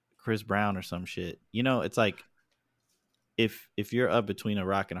Chris Brown or some shit. You know, it's like if you're up between a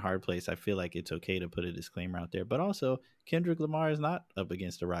rock and a hard place, I feel like it's okay to put a disclaimer out there. But also, Kendrick Lamar is not up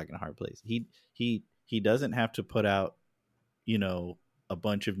against a rock and a hard place. He doesn't have to put out, you know, a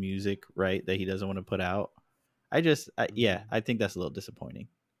bunch of music, right, that he doesn't want to put out. I think that's a little disappointing.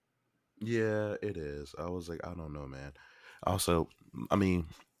 Yeah, it is. I was like, I don't know, man. Also, I mean,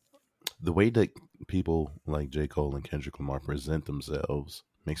 the way that people like J. Cole and Kendrick Lamar present themselves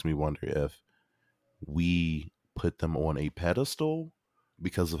makes me wonder if we put them on a pedestal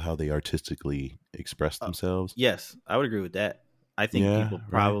because of how they artistically express themselves. Yes, I would agree with that. I think people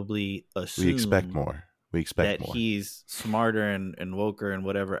probably assume we expect more. We expect that more. He's smarter and woker and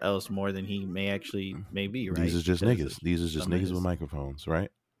whatever else more than he may be, right? These are just niggas. These are just niggas with microphones,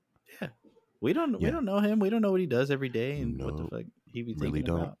 right? Yeah. We don't know him. We don't know what he does every day and what the fuck he be thinking really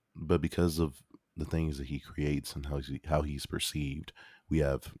don't. about. But because of the things that he creates and how he's perceived, we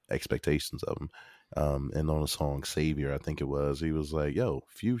have expectations of him. And on the song Savior, I think it was, he was like, yo,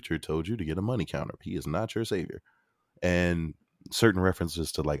 Future told you to get a money counter. He is not your savior. And certain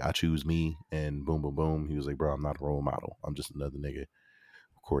references to like, I choose me and boom, boom, boom. He was like, bro, I'm not a role model. I'm just another nigga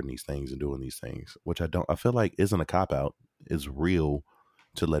recording these things and doing these things, which I feel like isn't a cop out. It's real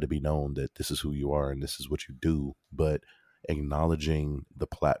to let it be known that this is who you are and this is what you do, but acknowledging the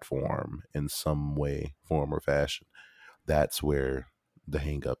platform in some way, form, or fashion, that's where the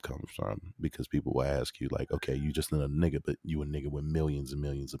hang up comes from, because people will ask you like, okay, you just not a nigga, but you a nigga with millions and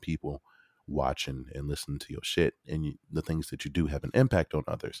millions of people watching and listening to your shit, and the things that you do have an impact on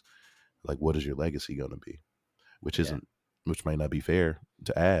others. Like, what is your legacy going to be? Which might not be fair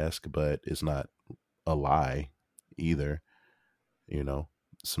to ask, but it's not a lie either. You know,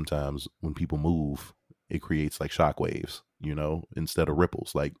 sometimes when people move, it creates like shockwaves, you know, instead of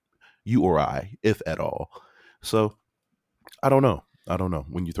ripples, like you or I, if at all. So I don't know.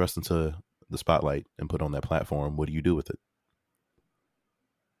 When you thrust into the spotlight and put on that platform, what do you do with it?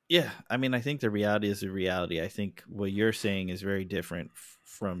 Yeah, I mean, I think the reality is the reality. I think what you're saying is very different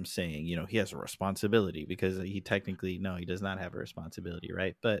from saying, you know, he has a responsibility, because he does not have a responsibility,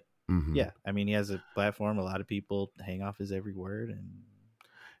 right? But yeah, I mean, he has a platform. A lot of people hang off his every word, and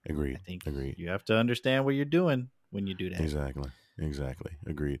agreed. I think you have to understand what you're doing when you do that. Exactly.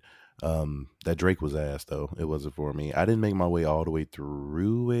 Agreed. That Drake was ass though. It wasn't for me. I didn't make my way all the way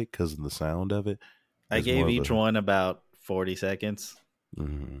through it because of the sound of it. I gave each one about 40 seconds.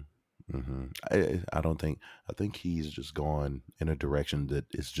 I think he's just gone in a direction that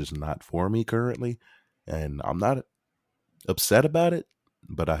is just not for me currently, and I'm not upset about it,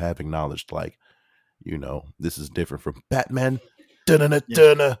 but I have acknowledged, like, you know, this is different from Batman. I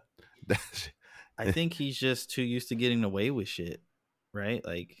think he's just too used to getting away with shit, right?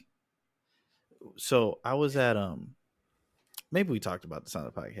 Like, so I was at maybe we talked about this on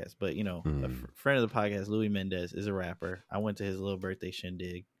the podcast, but you know, a friend of the podcast, Louis Mendez, is a rapper. I went to his little birthday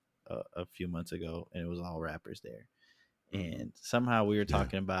shindig a few months ago, and it was all rappers there. And somehow we were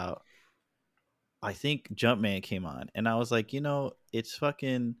talking about, I think Jumpman came on, and I was like, you know, it's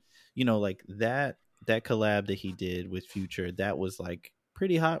fucking, you know, like that collab that he did with Future, that was like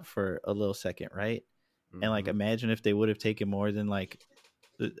pretty hot for a little second, right? And like, imagine if they would have taken more than like,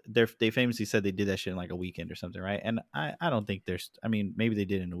 they famously said they did that shit in like a weekend or something, right? And I don't think I mean, maybe they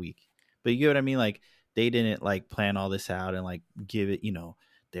did in a week, but you get what I mean? Like, they didn't like plan all this out and like give it, you know,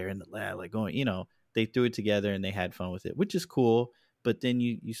 they're in the lab, like going, you know, they threw it together and they had fun with it, which is cool. But then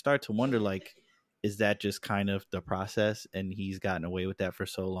you start to wonder, like, is that just kind of the process? And he's gotten away with that for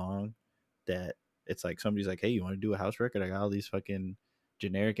so long that it's like somebody's like, hey, you want to do a house record? I got all these fucking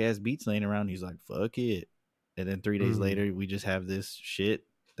generic ass beats laying around. He's like, fuck it. And then 3 days later, we just have this shit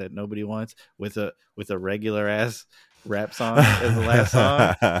that nobody wants with a regular ass rap song as the last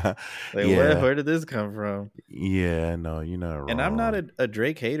song. Like, where did this come from? Yeah, no, you're not wrong. And I'm not a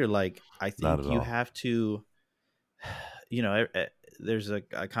Drake hater. Like, I think you have to, you know, there's a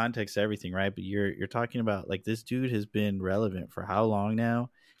context to everything, right? But you're talking about, like, this dude has been relevant for how long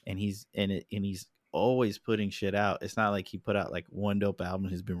now, and he's always putting shit out. It's not like he put out like one dope album,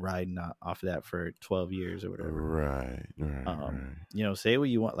 he's been riding off of that for 12 years or whatever. Right. You know, say what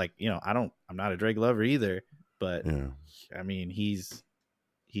you want. Like, you know, I'm not a Drake lover either, but I mean, he's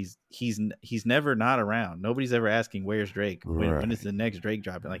never not around. Nobody's ever asking where's Drake, when is the next Drake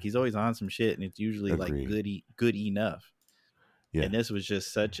dropping. Like, he's always on some shit, and it's usually like good enough. And this was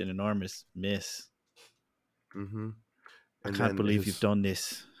just such an enormous miss. I can't believe you've done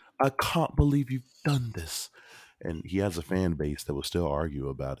this. I can't believe you've done this. And he has a fan base that will still argue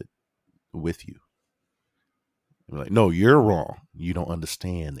about it with you. They're like, no, you're wrong. You don't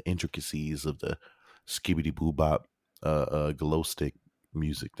understand the intricacies of the skibbity boo bop glow stick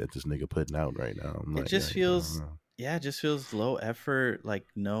music that this nigga putting out right now. I'm It like, just I don't feels, know. yeah, it just feels low effort. Like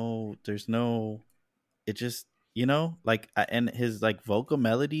there's no. It just like and his like vocal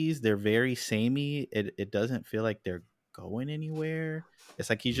melodies, they're very samey. It doesn't feel like they're going anywhere. It's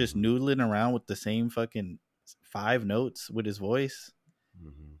like he's just Mhm, noodling around with the same fucking 5 notes with his voice,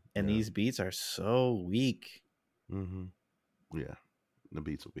 mhm, and yeah, these beats are so weak. hmm yeah. The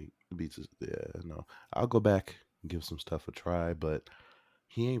beats are weak. The beats is yeah. No, I'll go back and give some stuff a try, but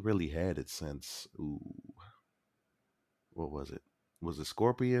he ain't really had it since. Ooh, what was it? Was it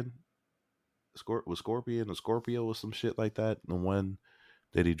Scorpion? Was Scorpion or Scorpio or some shit like that? The one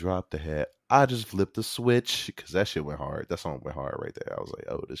that he dropped the hat. I just flipped the switch because that shit went hard. That song went hard right there. I was like,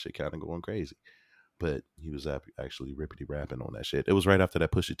 oh, this shit kind of going crazy. But he was actually rippity rapping on that shit. It was right after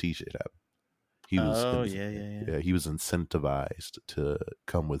that Pusha T shit happened. He was, Oh yeah, yeah, yeah. yeah, he was incentivized to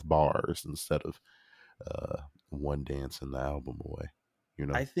come with bars instead of one dance in the album away. You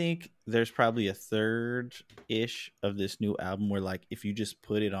know, I think there's probably a third ish of this new album where like if you just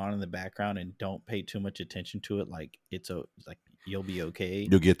put it on in the background and don't pay too much attention to it, like like you'll be okay.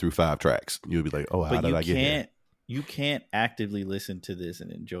 you'll get through 5 tracks. You'll be like, oh, how But did I get here? you can't actively listen to this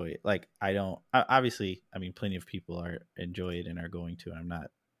and enjoy it. Like obviously, I mean plenty of people are enjoy it and are going to.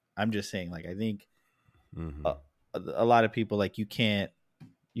 I'm just saying like I think Hmm a, a lot of people like you can't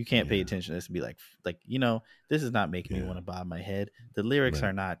pay Yeah, attention to this and be like this is not making me yeah, want to bob my head. The lyrics right,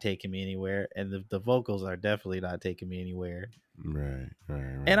 are not taking me anywhere, and the vocals are definitely not taking me anywhere. right,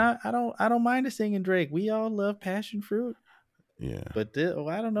 right, And right. I don't mind a singing Drake. We all love passion fruit, Yeah. but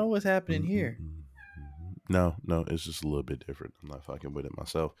I don't know what's happening here. Mm-mm-mm. No, no, it's just a little bit different. I'm not fucking with it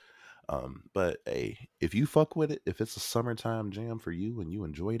myself. But hey, if you fuck with it, if it's a summertime jam for you and you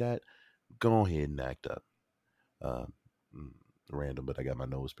enjoy that, go ahead and act up. Um, mm, Random, but I got my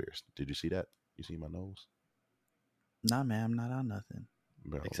nose pierced. Did you see that? You see my nose, Nah, man, I'm not on nothing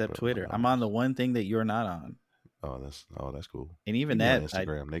except bro, Twitter. my I'm on the nose. one thing that you're not on, Oh, that's cool. and even You be on that I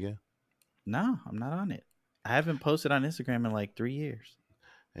Instagram, nigga. no, I'm not on it. I haven't posted on Instagram in like 3 years.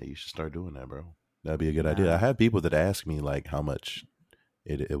 Hey, you should start doing that, bro. That'd be a good idea. I Nah, have people that ask me like how much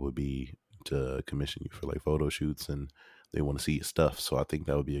it would be to commission you for like photo shoots, and they want to see your stuff. So I think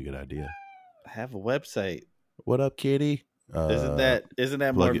that would be a good idea. I have a website. What up, kitty? Isn't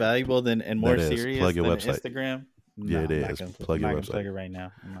that more Plug it. valuable than and more That is serious plug your than website. Instagram? No, Yeah, it I'm not is. gonna Plug I'm your not gonna website. plug it right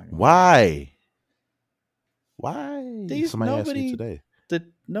now. I'm not gonna plug it. Why? Why? These Somebody asked me today.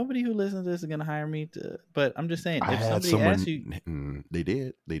 nobody who listens to this is gonna hire me to. But I'm just saying, I if had somebody asks someone. you, They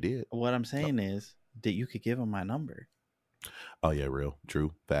did. They did. what I'm saying is that you could give them my number. Oh yeah, real,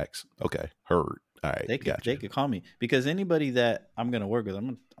 true, facts. Okay, heard. All right, got They you. could call me because anybody that I'm gonna work with,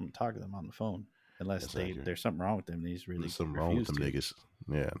 I'm gonna talk to them on the phone unless That's accurate. there's something wrong with them. They just really There's something wrong with refuse them to. niggas.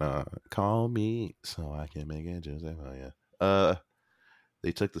 Yeah, nah. Call me so I can make it just. Oh yeah.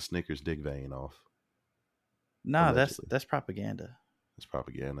 They took the Snickers dick vein off. Nah, Allegedly, that's propaganda. it's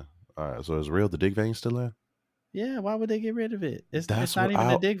propaganda. All right, so is real the dick vein still in? Yeah, why would they get rid of it? It's That's not what even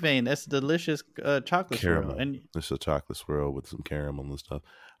I a dick vein. That's delicious chocolate swirl. caramel. And It's a chocolate swirl with some caramel and stuff.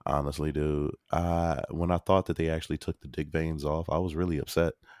 Honestly, dude, when I thought that they actually took the dick veins off, I was really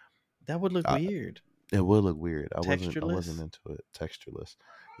upset. that would look I, weird. it would look weird. I wasn't Textureless. into it. Textureless.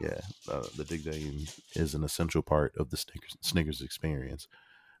 Yeah, the dick vein is an essential part of the Snickers experience.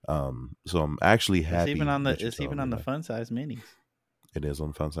 So I'm actually happy that you're It's even telling me on the that. fun size minis. It is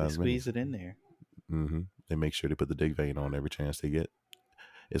on fun They size squeeze minis. it in there. They make sure to put the dick vein on every chance they get.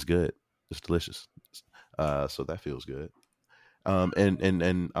 It's good. It's delicious. So that feels good.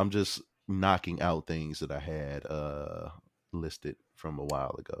 And I'm just knocking out things that I had listed from a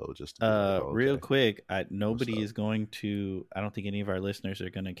while ago, just to be like, oh, Real okay, quick, what's nobody up? is going to. I don't think any of our listeners are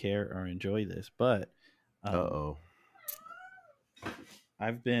going to care or enjoy this, but um, Oh,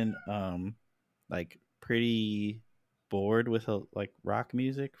 I've been like pretty bored with like rock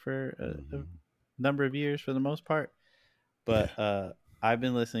music for a hmm number of years for the most part. yeah. But I've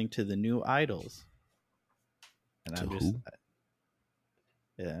been listening to the new Idols, and To I'm just who?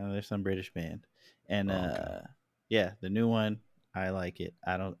 yeah, there's some British band, and Oh, okay, yeah, the new one I like it.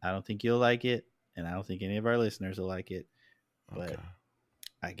 I don't think you'll like it, and I don't think any of our listeners will like it. But okay,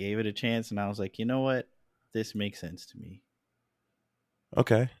 I gave it a chance, and I was like, you know what, this makes sense to me.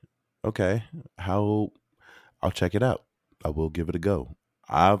 okay, okay. How? I'll check it out. I will give it a go.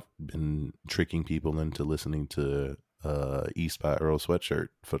 I've been tricking people into listening to East by Earl Sweatshirt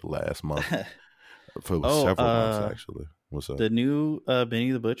for the last month, for oh, several months actually. What's up? the new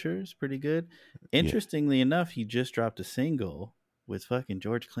Benny the Butcher is pretty good. Yeah. Interestingly enough, he just dropped a single with fucking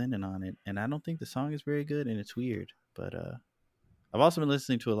George Clinton on it, and I don't think the song is very good, and it's weird. But I've also been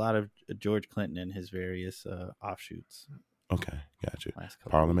listening to a lot of George Clinton and his various offshoots. Okay, got you. Last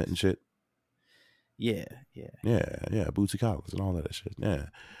couple Parliament weeks. and shit. Yeah. Yeah. Bootsy Collins and all that shit. Yeah.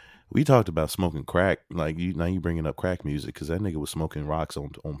 We talked about smoking crack. Like now you bringing up crack music because that nigga was smoking rocks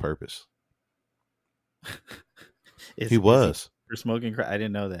on purpose. Is He he was. for smoking crack? I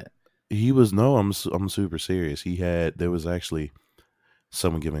didn't know that. He was. No, I'm super serious. There was actually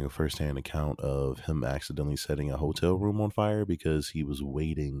someone giving a firsthand account of him accidentally setting a hotel room on fire because he was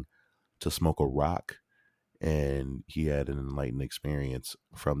waiting to smoke a rock, and he had an enlightened experience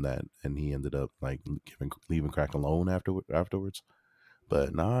from that, and he ended up like leaving crack alone afterwards.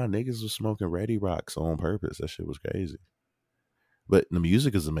 But nah, niggas was smoking ready rocks on purpose. That shit was crazy. But the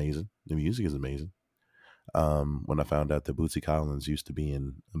music is amazing. When I found out that Bootsy Collins used to be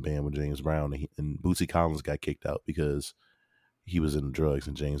in a band with James Brown, and Bootsy Collins got kicked out because he was into drugs,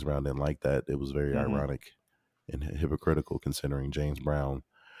 and James Brown didn't like that. It was very ironic and hypocritical considering James Brown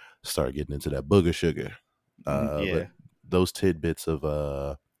started getting into that booger sugar. But those tidbits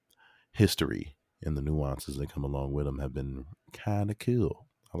of history and the nuances that come along with them have been kind of cool.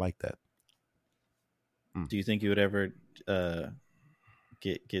 I like that. Do you think you would ever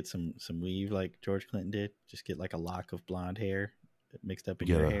get some weave like George Clinton did? Just get like a lock of blonde hair mixed up in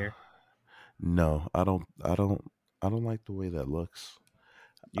your hair? No, I don't like the way that looks.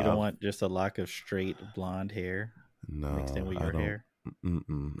 You don't want just a lock of straight blonde hair mixed in with your hair?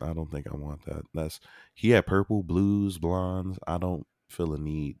 I don't think I want that. He had purple, blues, blondes. I don't feel a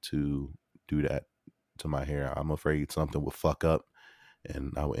need to do that to my hair. I'm afraid something will fuck up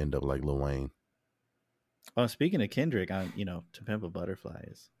and I will end up like Lil Wayne. Oh, speaking of Kendrick, To Pimp a Butterfly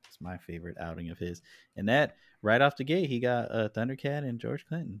is my favorite outing of his. And that, right off the gate, he got Thundercat and George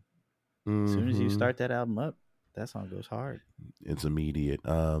Clinton. As soon as you start that album up, that song goes hard. It's immediate.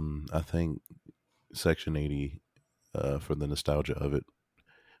 I think Section 80, for the nostalgia of it,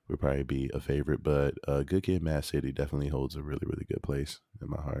 would probably be a favorite. But Good Kid, Mad City definitely holds a really, really good place in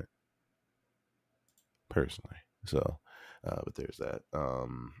my heart, personally. So, but there's that.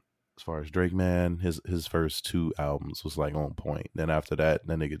 As far as Drake, man, his first 2 albums was like on point. Then after that,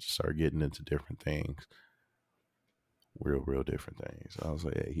 then nigga just started getting into different things. Real different things. I was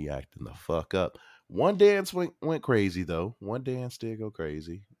like, hey, he acting the fuck up. One Dance went crazy though. One Dance did go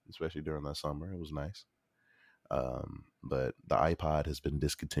crazy, especially during that summer. It was nice. But the iPod has been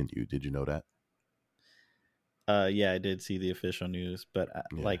discontinued. Did you know that? Yeah, I did see the official news, but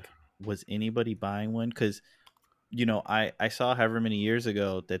like, was anybody buying one? Because I saw however many years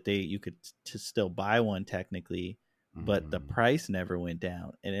ago that you could still buy one technically, but the price never went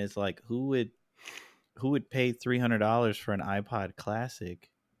down. And it's like, who would pay $300 for an iPod Classic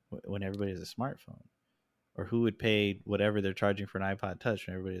when everybody has a smartphone? Or who would pay whatever they're charging for an iPod Touch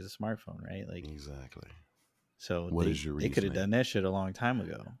when everybody has a smartphone, right? Like, exactly. So what is your reasoning? They could have done that shit a long time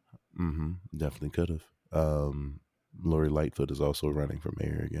ago. Definitely could have. Lori Lightfoot is also running for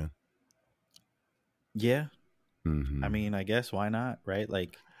mayor again. Yeah. I mean, I guess why not, right?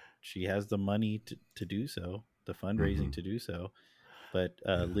 Like, she has the money to do so, the fundraising to do so, but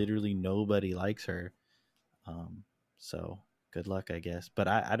literally nobody likes her. So good luck, I guess. But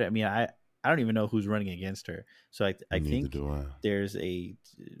I don't even know who's running against her. So I think there's a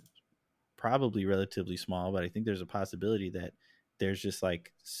probably relatively small, but I think there's a possibility that there's just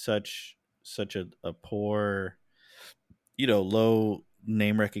like such a poor, low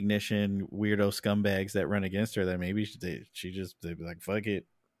name recognition weirdo scumbags that run against her that maybe they'd be like, fuck it,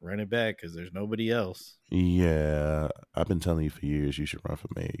 run it back because there's nobody else. Yeah, I've been telling you for years you should run for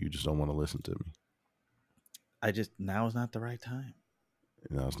mayor. You just don't want to listen to me. Now is not the right time.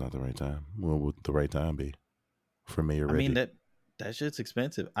 No, it's not the right time. What would the right time be for mayor? I mean, that shit's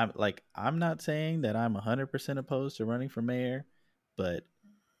expensive. I'm not saying that I'm 100% opposed to running for mayor, but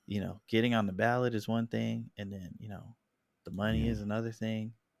getting on the ballot is one thing, and then the money is another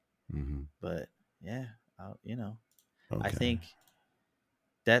thing. But yeah, okay. I think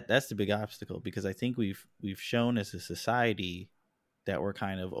that's the big obstacle, because I think we've shown as a society that we're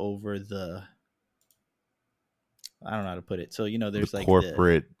kind of over the, I don't know how to put it. So there's the like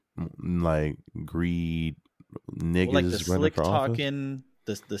corporate like greed niggas, like the slick talking,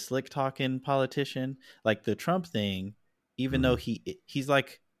 the slick talking politician, like the Trump thing. Even though he's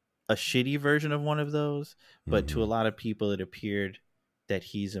like a shitty version of one of those, but to a lot of people it appeared that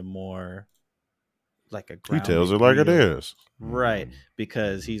he's a more like a grounded, he tells it like it is, right?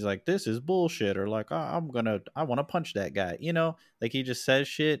 Because he's like, this is bullshit, or like, I want to punch that guy, like he just says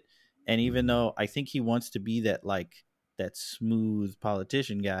shit. And even though I think he wants to be that smooth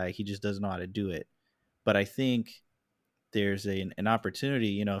politician guy, he just doesn't know how to do it. But I think there's an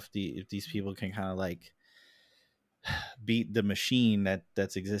opportunity, if these people can kind of like beat the machine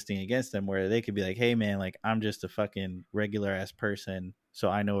that's existing against them, where they could be like, hey man, like I'm just a fucking regular ass person, so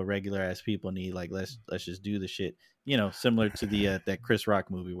I know what regular ass people need, like let's just do the shit, similar to the that Chris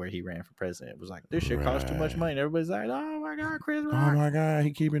Rock movie where he ran for president. It was like, this shit costs too much money, and everybody's like, oh my god, Chris Rock, oh my god,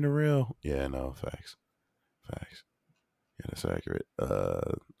 he keeping it real. Yeah, no, facts. Yeah, that's accurate.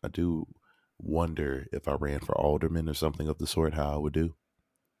 I do wonder if I ran for alderman or something of the sort, how I would do.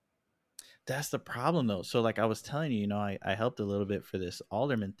 That's the problem though. So like I was telling you, I helped a little bit for this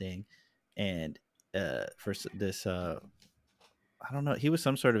alderman thing, and for this I don't know, he was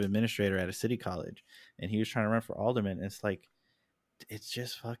some sort of administrator at a city college, and he was trying to run for alderman, and it's like, it's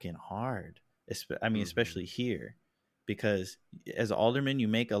just fucking hard. I mean, especially here, because as alderman you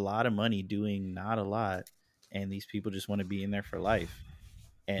make a lot of money doing not a lot, and these people just want to be in there for life.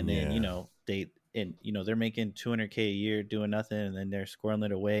 And then they're making $200K a year doing nothing, and then they're squirreling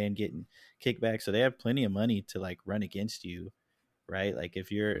it away and getting kickbacks, so they have plenty of money to like run against you, right? Like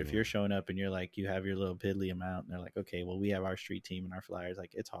if you're showing up and you're like, you have your little piddly amount, and they're like, okay, well we have our street team and our flyers,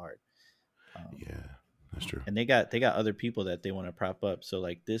 like it's hard. Yeah, that's true. And they got other people that they want to prop up. So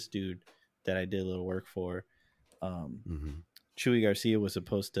like this dude that I did a little work for, Chuy Garcia was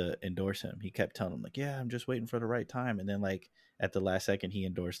supposed to endorse him. He kept telling him like, yeah, I'm just waiting for the right time. And then like at the last second, he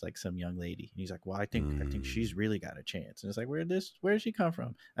endorsed like some young lady. And he's like, well, I think she's really got a chance. And it's like, where did she come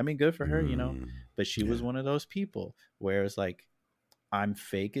from? I mean, good for her, but she was one of those people where it's like, I'm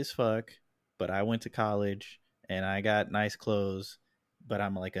fake as fuck, but I went to college and I got nice clothes, but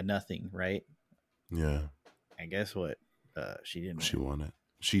I'm like a nothing, right? Yeah. And guess what? She didn't win. She won it.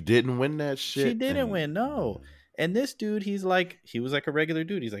 She didn't win that shit. She didn't win, no. And this dude, he was like a regular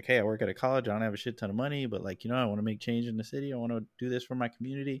dude. He's like, hey, I work at a college. I don't have a shit ton of money, but like, I want to make change in the city. I want to do this for my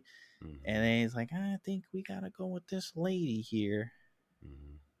community. And then he's like, I think we got to go with this lady here.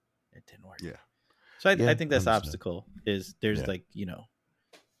 It didn't work. Yeah. So I think that's the obstacle is there's like,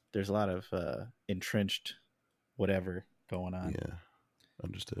 there's a lot of entrenched whatever going on. Yeah.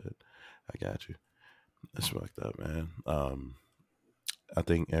 Understood. I got you. That's fucked up, man. I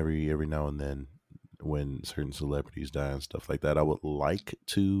think every now and then when certain celebrities die and stuff like that, I would like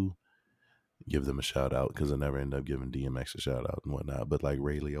to give them a shout out, because I never end up giving DMX a shout out and whatnot. But like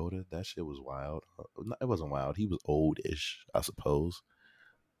Ray Liotta, that shit was wild. It wasn't wild. He was old-ish, I suppose.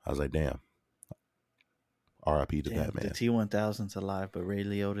 I was like, damn. R.I.P. to that man. The T-1000's alive, but Ray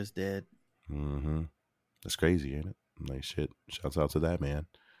Liotta's dead. That's crazy, ain't it? Like shit. Shouts out to that man.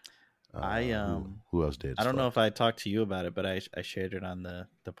 Who else did? I don't know if I talked to you about it, but I shared it on the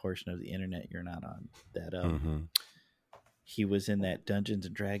portion of the internet you're not on. That he was in that Dungeons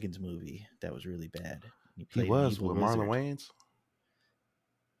and Dragons movie that was really bad. He was with Marlon Wayans.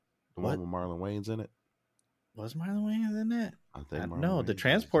 The what? one with Marlon Wayans in it. Was Marlon Wayans in that? I think no, the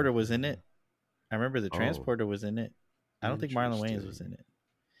Transporter was in it. I remember the Transporter was in it. I don't think Marlon Wayans was in it.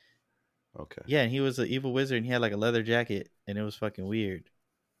 Okay. Yeah, and he was an evil wizard, and he had like a leather jacket, and it was fucking weird.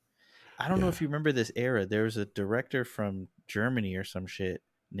 I don't know if you remember this era. There was a director from Germany or some shit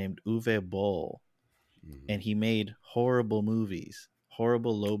named Uwe Boll, and he made horrible movies,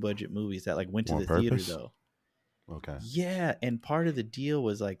 horrible low-budget movies that like went to the theater though. Okay. Yeah, and part of the deal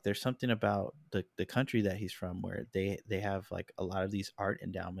was like there's something about the country that he's from where they have like a lot of these art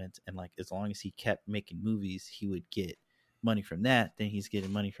endowments, and like as long as he kept making movies, he would get money from that. Then he's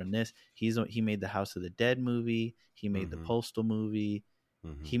getting money from this. He made the House of the Dead movie. He made the Postal movie.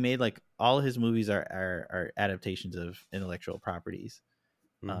 He made like all of his movies are adaptations of intellectual properties.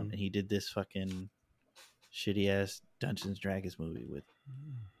 And he did this fucking shitty ass Dungeons and Dragons movie with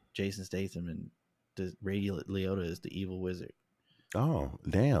Jason Statham, and the Ray Liotta is the evil wizard. Oh,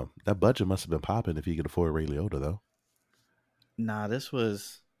 damn. That budget must have been popping if he could afford Ray Liotta though. Nah, this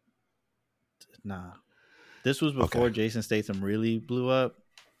was before Jason Statham really blew up.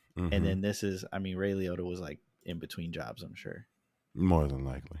 And then this is, I mean, Ray Liotta was like in between jobs, I'm sure. More than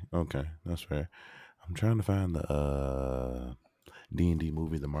likely. Okay, that's fair. I'm trying to find the D&D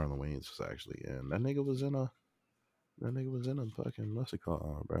movie that Marlon Wayans was actually in. That nigga was in a fucking, what's it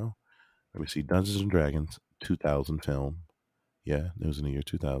called, bro? Let me see. Dungeons and Dragons 2000 film. Yeah, it was in the year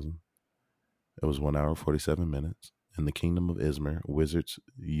 2000. It was 1 hour 47 minutes. In the kingdom of Izmir, wizards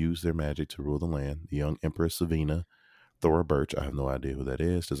use their magic to rule the land. The young Empress Savina, Thora Birch, I have no idea who that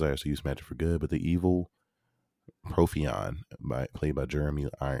is, desires to use magic for good, but the evil Profion, played by Jeremy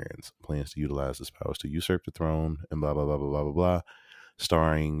Irons, plans to utilize his powers to usurp the throne, and blah, blah, blah, blah, blah, blah, blah.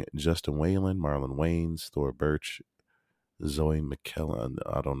 Starring Justin Whalen, Marlon Wayans, Thora Birch, Zoe McKellen.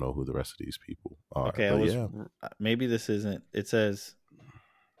 I don't know who the rest of these people are. Okay, maybe this isn't. It says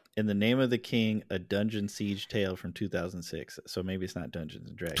In the Name of the King, a Dungeon Siege tale from 2006. So maybe it's not Dungeons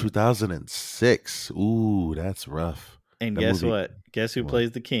and Dragons. 2006. Ooh, that's rough. And That guess movie- what? Guess who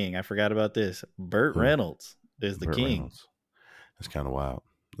plays the king? I forgot about this. Burt Who? Reynolds is the Burt king. Reynolds. That's kind of wild.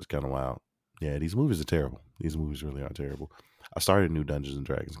 That's kind of wild. Yeah, these movies are terrible. These movies really are terrible. I started a new Dungeons and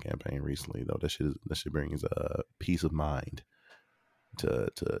Dragons campaign recently, though. That shit brings peace of mind to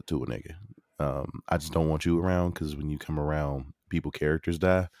a nigga. I just don't want you around because when you come around, people characters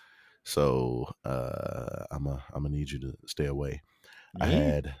die. So I'm gonna need you to stay away.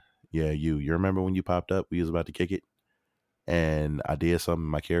 You remember when you popped up? We was about to kick it, and I did something.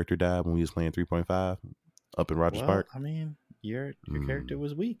 My character died when we was playing 3.5 up in Rogers Park. I mean, your character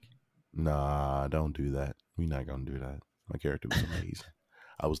was weak. Nah, don't do that. We're not gonna do that. My character was amazing.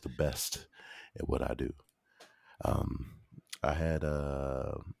 I was the best at what I do. I had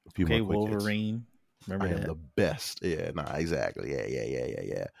a few more quick Wolverine. hits. Remember I that? am the best. Yeah, nah, exactly.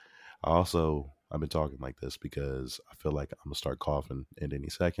 Yeah. I've been talking like this because I feel like I'm gonna start coughing at any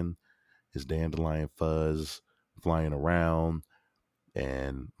second. It's dandelion fuzz flying around,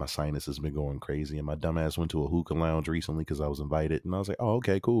 and my sinus has been going crazy. And my dumbass went to a hookah lounge recently because I was invited, and I was like, "Oh,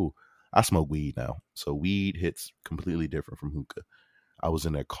 okay, cool." I smoke weed now, so weed hits completely different from hookah. I was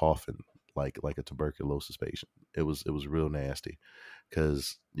in there coughing like a tuberculosis patient. It was real nasty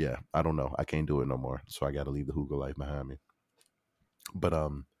because I don't know, I can't do it no more, so I got to leave the hookah life behind me. But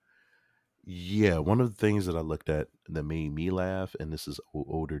one of the things that I looked at that made me laugh, and this is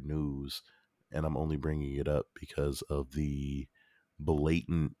older news, and I'm only bringing it up because of the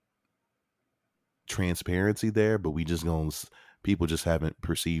blatant transparency there, but people just haven't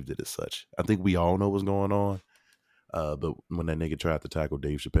perceived it as such. I think we all know what's going on. But when that nigga tried to tackle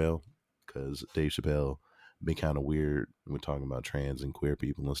Dave Chappelle, because Dave Chappelle been kind of weird when talking about trans and queer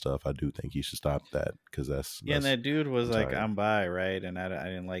people and stuff, I do think he should stop that because that's and that dude was like, tired. "I'm bi," right? And I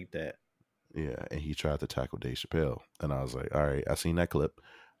didn't like that. Yeah, and he tried to tackle Dave Chappelle, and I was like, all right, I seen that clip.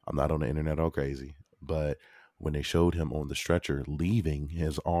 I'm not on the internet all crazy, but when they showed him on the stretcher leaving,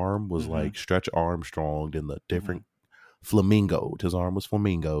 his arm was like Stretch Armstrong in the different flamingoed. His arm was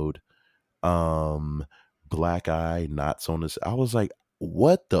flamingoed. Black eye knots on his. I was like,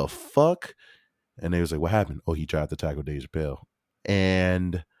 what the fuck? And they was like, what happened? Oh, he tried to tackle Dave Chappelle.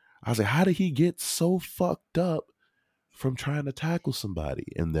 And I was like, how did he get so fucked up from trying to tackle somebody?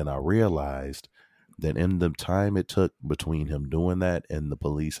 And then I realized that in the time it took between him doing that and the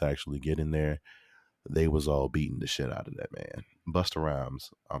police actually getting there, they was all beating the shit out of that man. Busta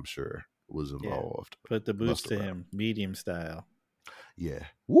Rhymes, I'm sure, was involved. Put the boots to him, medium style. Yeah.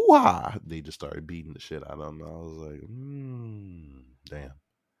 Woo-ah! They just started beating the shit out of him. I was like, damn.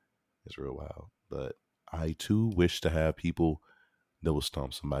 It's real wild. But I too wish to have people that will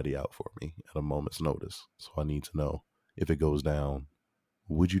stomp somebody out for me at a moment's notice. So I need to know if it goes down.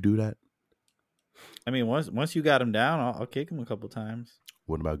 Would you do that? I mean, once you got him down, I'll kick him a couple times.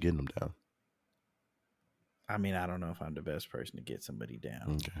 What about getting him down? I mean, I don't know if I'm the best person to get somebody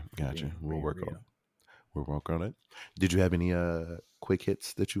down. Okay, gotcha. We'll work on it. Did you have any quick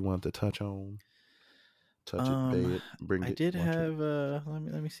hits that you want to touch on? Touch it, pay it, bring it. I did have.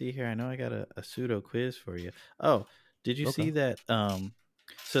 Let me see here. I know I got a pseudo quiz for you. Oh, did you see that?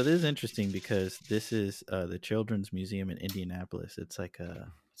 So this is interesting because this is the Children's Museum in Indianapolis. It's like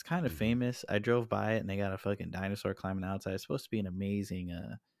it's kind of famous. I drove by it and they got a fucking dinosaur climbing outside. It's supposed to be an amazing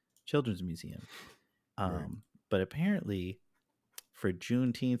children's museum. Right. But apparently for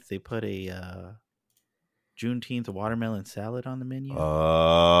Juneteenth they put a Juneteenth watermelon salad on the menu. Why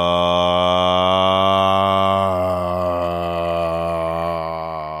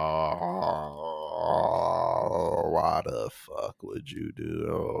the fuck would you do?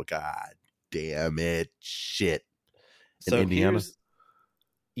 Oh, god damn it. Shit. In Indiana?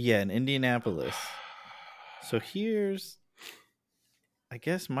 In Indianapolis. So here's, I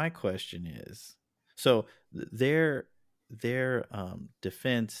guess my question is, so their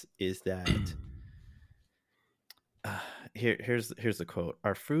defense is that here's the quote: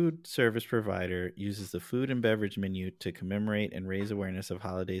 "Our food service provider uses the food and beverage menu to commemorate and raise awareness of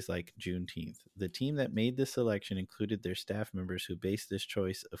holidays like Juneteenth. The team that made this selection included their staff members who based this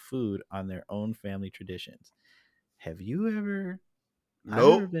choice of food on their own family traditions." Have you ever? Nope.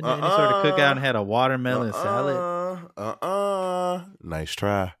 I've never been to any sort of cookout and had a watermelon salad. Nice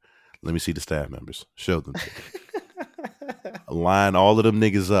try. Let me see the staff members. Show them. Line all of them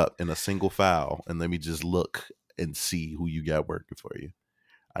niggas up in a single file and let me just look and see who you got working for you.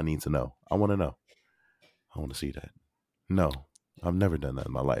 I need to know. I want to know. I want to see that. No, I've never done that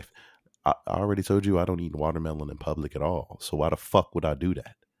in my life. I already told you I don't eat watermelon in public at all. So why the fuck would I do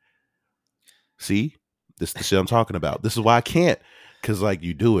that? See? This is the shit I'm talking about. This is why I can't. Because like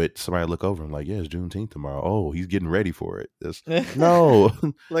you do it, somebody look over and like, yeah, it's Juneteenth tomorrow. Oh, he's getting ready for it. No.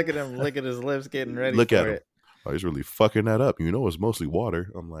 Look at him. Look at his lips getting ready Look for at him. it. Oh, he's really fucking that up. You know, it's mostly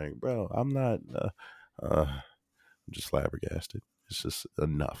water. I'm like, bro, I'm not. I'm just flabbergasted. It's just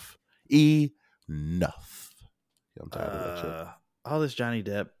enough. Enough. I'm tired of that shit. All this Johnny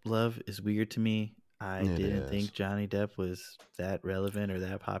Depp love is weird to me. I didn't think Johnny Depp was that relevant or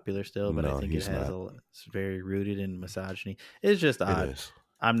that popular still, but I think it's very rooted in misogyny. It's just odd.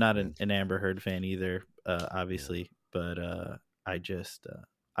 I'm not an Amber Heard fan either, obviously, but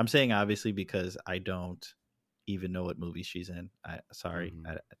I'm saying obviously because I don't even know what movie she's in.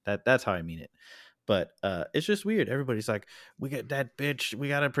 That's how I mean it. But it's just weird. Everybody's like, we got that bitch. We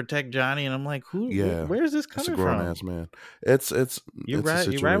got to protect Johnny. And I'm like, where is this coming from? It's a grown ass man. It's you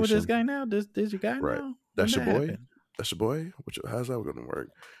ride with this guy now? This your guy now? That's your boy? That's your boy? How's that going to work?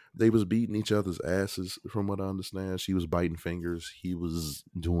 They was beating each other's asses from what I understand. She was biting fingers. He was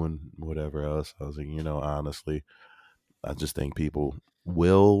doing whatever else. I was like, honestly, I just think people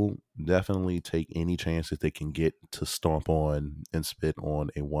will definitely take any chance that they can get to stomp on and spit on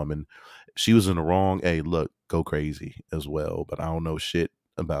a woman. She was in the wrong. Hey, look, go crazy as well. But I don't know shit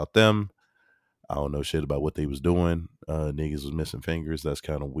about them. I don't know shit about what they was doing. Niggas was missing fingers. That's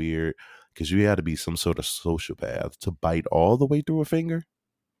kind of weird because you had to be some sort of sociopath to bite all the way through a finger.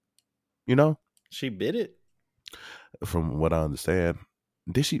 She bit it. From what I understand.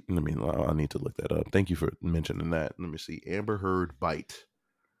 Did she? I mean, I need to look that up. Thank you for mentioning that. Let me see. Amber Heard bite.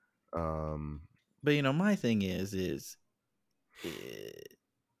 But my thing is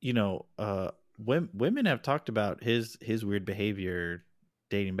women have talked about his weird behavior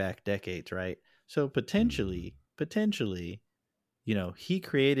dating back decades, right? So potentially, he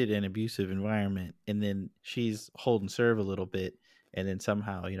created an abusive environment, and then she's hold and serve a little bit, and then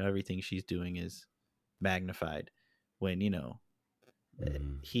somehow everything she's doing is magnified when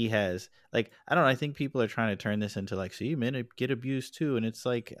he has, like, I don't know, I think people are trying to turn this into like, so you men get abused too, and it's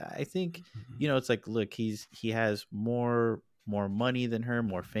like, I think it's like, look, he has more money than her,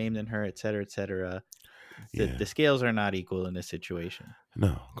 more fame than her, et cetera, et cetera. The scales are not equal in this situation. No,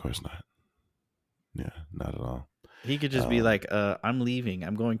 of course not. Yeah, not at all. He could just be like, I'm leaving,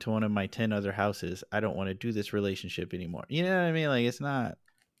 I'm going to one of my 10 other houses, I don't want to do this relationship anymore. You know what I mean? Like, it's not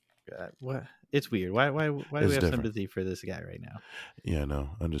what. It's weird. Why do we have sympathy for this guy right now? Yeah,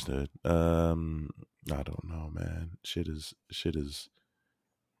 no, understood. I don't know, man. Shit is.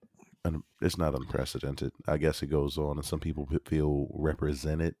 It's not unprecedented. I guess it goes on, and some people feel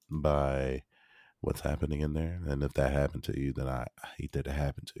represented by what's happening in there. And if that happened to you, then I hate that it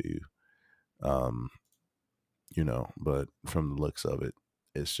happened to you. But from the looks of it,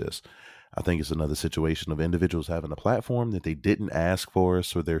 it's just, I think it's another situation of individuals having a platform that they didn't ask for,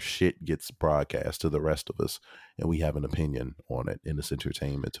 so their shit gets broadcast to the rest of us, and we have an opinion on it, and it's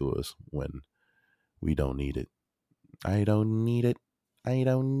entertainment to us when we don't need it. I don't need it. I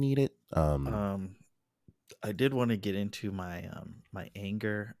did want to get into my my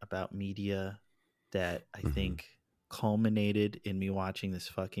anger about media that I think culminated in me watching this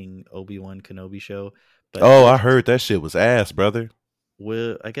fucking Obi-Wan Kenobi show. But I heard that shit was ass, brother.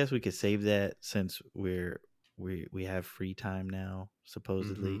 Well, I guess we could save that since we have free time now,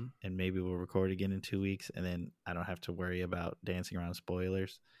 supposedly, and maybe we'll record again in 2 weeks, and then I don't have to worry about dancing around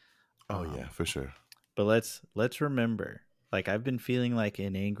spoilers. Oh yeah, for sure. But let's remember, like, I've been feeling like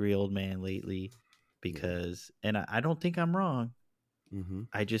an angry old man lately because, and I don't think I'm wrong.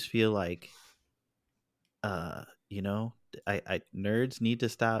 I just feel like, nerds need to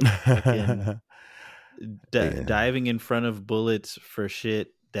stop fucking diving in front of bullets for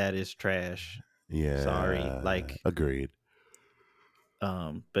shit that is trash. Yeah, sorry, like, agreed.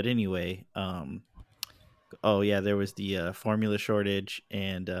 But anyway, there was the formula shortage,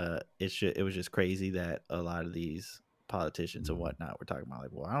 and it was just crazy that a lot of these politicians and whatnot were talking about,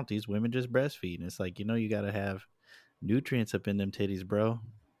 like, well, why don't these women just breastfeed? And it's like, you got to have nutrients up in them titties, bro.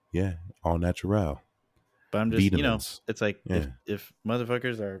 Yeah, all natural. But I'm just, vitamins. It's like, if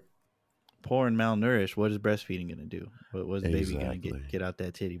motherfuckers are poor and malnourished, what is breastfeeding gonna do? What's the baby gonna get out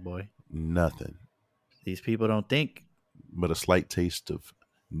that titty, boy? Nothing. These people don't think. But a slight taste of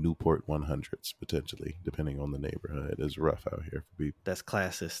Newport 100s, potentially, depending on the neighborhood. It's rough out here for people. That's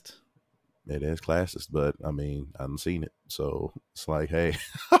classist. It is classist, but I mean, I haven't seen it, so it's like, hey,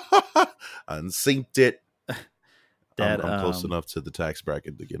 I haven't seen it. I'm close enough to the tax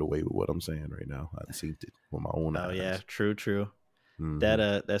bracket to get away with what I'm saying right now. I haven't seen it with my own eyes. Oh yeah, true.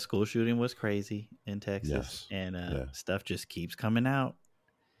 That school shooting was crazy in Texas, and stuff just keeps coming out.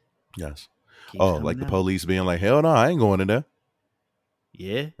 Yes. Like the police being like, hell no, I ain't going in there.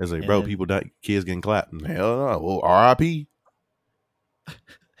 Yeah. It's like, bro, people die, kids getting clapped. Hell no. Well, R.I.P.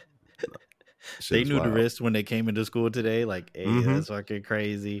 They knew the risk when they came into school today. Like, hey, that's fucking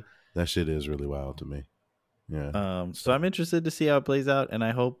crazy. That shit is really wild to me. Yeah. So I'm interested to see how it plays out, and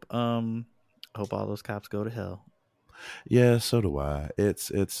I hope all those cops go to hell. Yeah, so do I.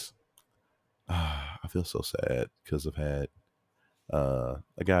 It's I feel so sad because I've had a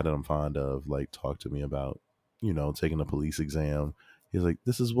guy that I'm fond of like talk to me about, taking a police exam. He's like,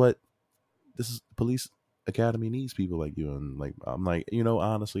 this is police academy needs people like you, and like I'm like,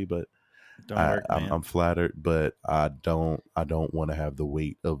 honestly, but I'm flattered, but I don't want to have the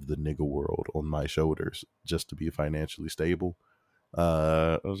weight of the nigga world on my shoulders just to be financially stable.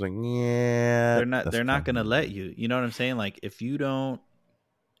 I was like, yeah, they're not gonna let you. You know what I'm saying? Like if you don't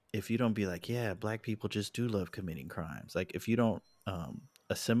be like, yeah, black people just do love committing crimes. Like if you don't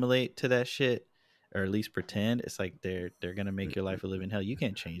assimilate to that shit, or at least pretend, it's like they're gonna make your life a living hell. You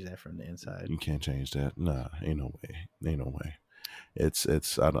can't change that from the inside. You can't change that. Nah, ain't no way. It's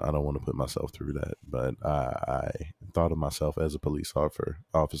I don't want to put myself through that, but I thought of myself as a police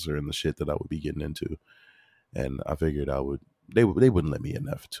officer and the shit that I would be getting into, and I figured they wouldn't let me in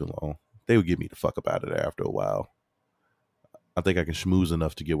there for too long. They would get me the fuck up out of there after a while. I think I can schmooze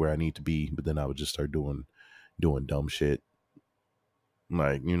enough to get where I need to be, but then I would just start doing dumb shit.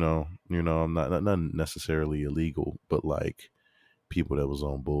 Like, I'm not necessarily illegal, but like people that was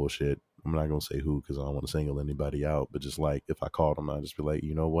on bullshit. I'm not going to say who because I don't want to single anybody out, but just like if I called them, I'd just be like,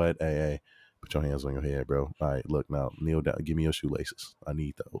 you know what? Hey, put your hands on your head, bro. All right, look now, kneel down. Give me your shoelaces. I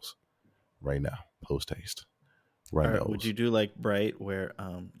need those right now. Post haste. Right now. Would you do like Bright where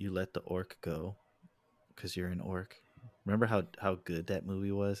you let the orc go because you're an orc? Remember how good that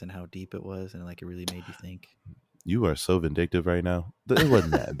movie was and how deep it was and like it really made you think? You are so vindictive right now. It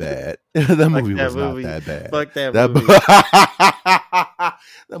wasn't that bad. That movie was not that bad. Fuck that movie.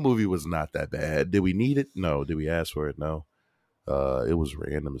 That movie was not that bad. Did we need it? No. Did we ask for it? No. It was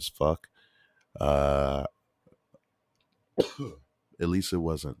random as fuck. At least it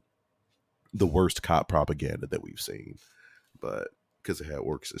wasn't the worst cop propaganda that we've seen. But because it had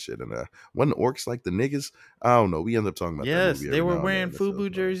orcs and shit in there. Wasn't orcs like the niggas? I don't know. We ended up talking about that movie. Yes, they were wearing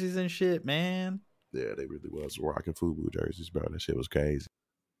FUBU jerseys and shit, man. Yeah, they really was rocking FUBU jerseys, bro. That shit was crazy.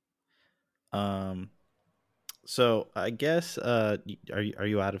 So I guess are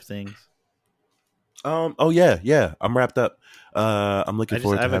you out of things? Oh yeah. I'm wrapped up. I'm looking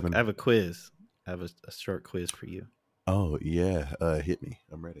forward to having. I have a quiz. I have a short quiz for you. Oh yeah, hit me.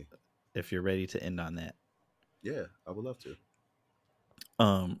 I'm ready. If you're ready to end on that. Yeah, I would love to.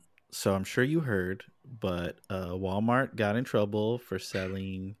 So I'm sure you heard, but Walmart got in trouble for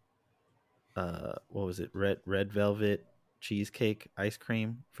selling what was it? Red velvet cheesecake ice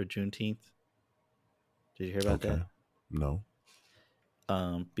cream for Juneteenth. Did you hear about that? No.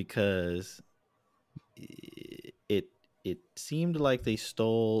 Because it seemed like they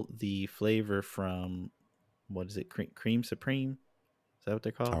stole the flavor from what is it? Cream Supreme? Is that what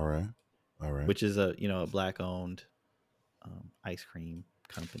they're called? All right. Which is a black owned ice cream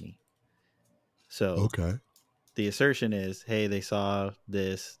company. So okay. The assertion is, hey, they saw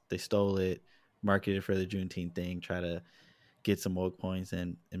this, they stole it, marketed for the Juneteenth thing, try to get some woke points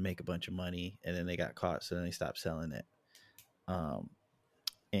and make a bunch of money, and then they got caught, so then they stopped selling it.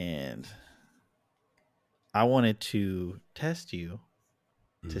 And I wanted to test you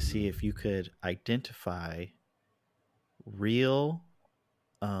to see if you could identify real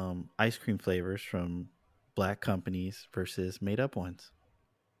ice cream flavors from black companies versus made up ones.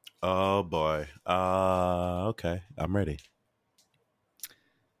 Oh boy. Okay. I'm ready.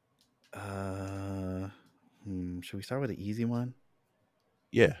 Should we start with an easy one?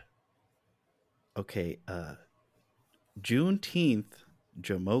 Yeah. Okay. Juneteenth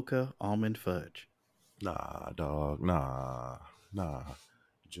Jamocha almond fudge. Nah, dog. Nah.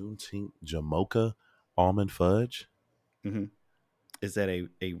 Juneteenth Jamocha almond fudge. Mm-hmm. Is that a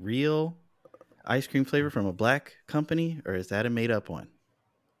real ice cream flavor from a black company, or is that a made up one?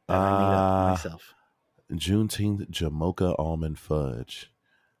 That I made up myself. Juneteenth Jamocha almond fudge.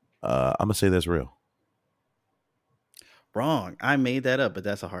 I'm gonna say that's real. Wrong. I made that up, but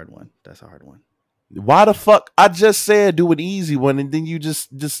that's a hard one. Why the fuck? I just said do an easy one, and then you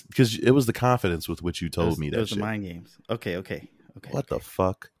just because it was the confidence with which you told me that. It was the mind games. Okay. What the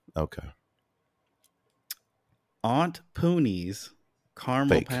fuck? Okay. Aunt Poonie's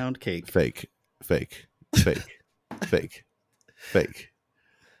caramel pound cake. Fake.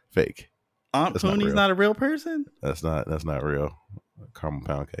 Aunt Poonie's not a real person? That's not real. Caramel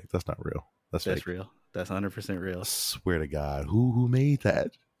pound cake. That's not real. That's fake. Real. That's 100% real. I swear to God. Who made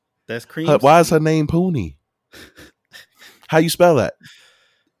that? That's cream. Why is her name Poonie? How you spell that?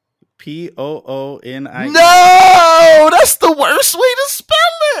 Pooni. No, that's the worst way to spell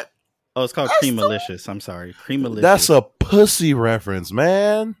it. Oh, it's called That's Creamalicious. I'm sorry, Creamalicious. That's a pussy reference,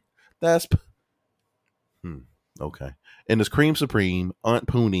 man. That's okay. And it's Cream Supreme, Aunt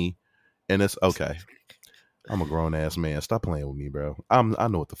Poonie, and it's okay. I'm a grown ass man. Stop playing with me, bro. I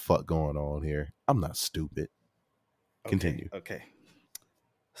know what the fuck going on here. I'm not stupid. Continue. Okay.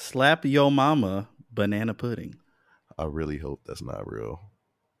 Slap Yo Mama banana pudding. I really hope that's not real.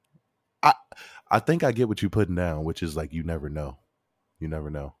 I think I get what you're putting down, which is like you never know. You never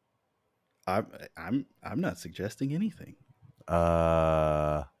know. I'm not suggesting anything.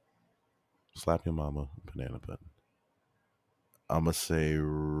 Slap your mama banana pudding. I'm gonna say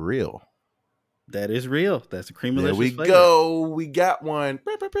real. That is real. That's a Creamalicious There we flavor. go. We got one.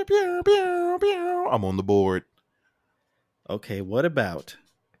 I'm on the board. Okay, what about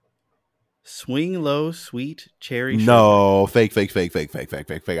Swing Low Sweet Cherry Sherbet? No, fake.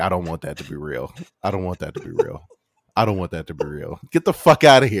 I don't want that to be real. I don't want that to be real. Get the fuck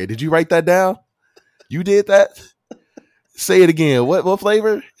out of here. Did you write that down? You did that? Say it again. What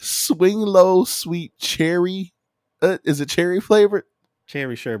flavor? Swing Low Sweet Cherry. Is it cherry flavored?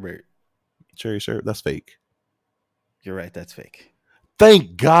 Cherry Sherbet. Cherry sherbet. That's fake. You're right. That's fake.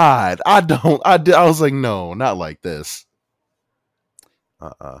 Thank God. I was like, no, not like this.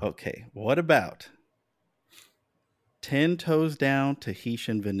 Okay. What about 10 Toes Down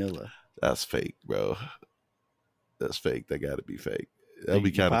Tahitian Vanilla? That's fake, bro. That's fake. That got to be fake. That'd Are be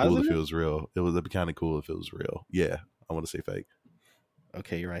you kind of cool if positive? it was real. That'd be kind of cool if it was real. Yeah, I want to say fake.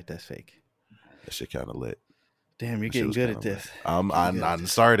 Okay, you're right. That's fake. That shit kind of lit. Damn, you're That shit getting was good kinda at lit. this. I'm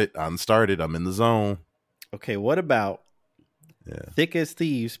started. I'm in the zone. Okay, what about Yeah, Thick as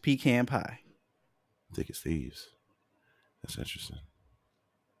Thieves Pecan Pie? Thick as Thieves. That's interesting.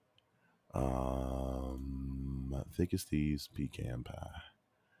 Thick as Thieves pecan pie.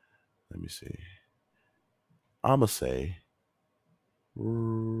 Let me see. I'ma say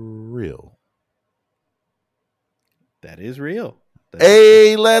real. That is real.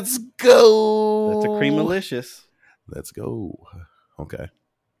 Hey, let's go. That's a Creamalicious. Let's go. Okay.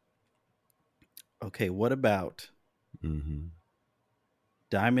 Okay, what about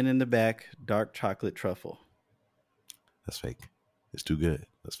Diamond in the Back Dark Chocolate Truffle? That's fake. It's too good.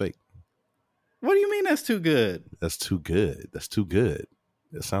 That's fake. What do you mean that's too good? That's too good. That's too good.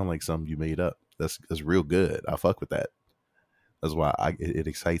 It sounds like something you made up. That's real good. I fuck with that. That's why it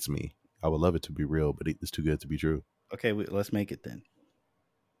excites me. I would love it to be real, but it's too good to be true. Okay, let's make it then.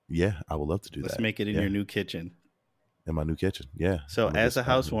 Yeah, I would love to do Let's that. make it in your new kitchen. In my new kitchen. Yeah. So I'm gonna as a get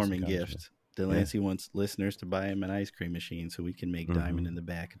some housewarming comments. gift, Delancey wants listeners to buy him an ice cream machine so we can make Diamond in the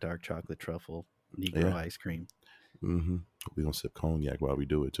Back Dark Chocolate Truffle Negro ice cream. We're gonna sip cognac while we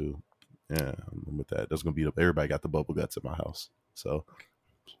do it too. Yeah, I'm with that. That's gonna be everybody got the bubble guts at my house. So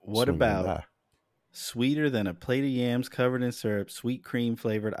what about sweeter than a plate of yams covered in syrup, sweet cream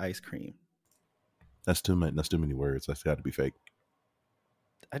flavored ice cream? That's too many. That's too many words. That's got to be fake.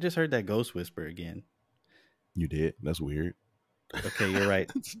 I just heard that ghost whisper again. You did. That's weird. Okay, you're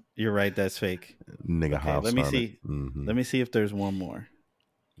right. You're right. That's fake. Nigga, Okay, house. let me see. Let me see if there's one more.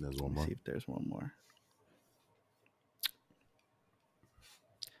 There's one more. See if there's one more.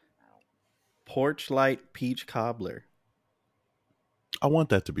 Porch Light Peach Cobbler. I want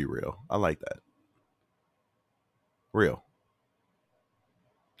that to be real. I like that. Real.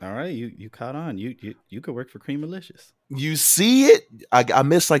 All right, you caught on. You could work for Creamalicious. You see it? I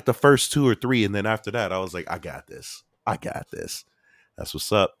missed like the first 2 or 3, and then after that, I was like, I got this. That's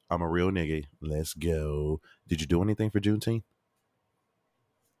what's up. I'm a real nigga. Let's go. Did you do anything for Juneteenth?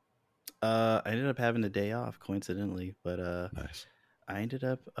 I ended up having a day off, coincidentally, but Nice. I ended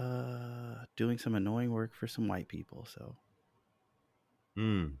up doing some annoying work for some white people. So,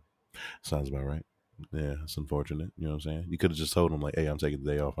 Sounds about right. Yeah, it's unfortunate. You know what I'm saying? You could have just told them like, "Hey, I'm taking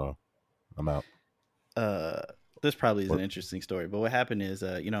the day off. Huh? I'm out." This probably is an interesting story, but what happened is,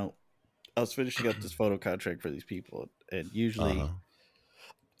 I was finishing up this photo contract for these people, and usually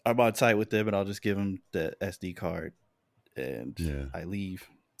I'm on site with them, and I'll just give them the SD card, and I leave.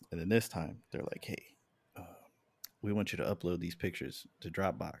 And then this time, they're like, "Hey, we want you to upload these pictures to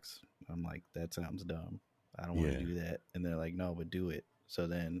Dropbox." I'm like, "That sounds dumb. I don't want to do that." And they're like, "No, but do it." So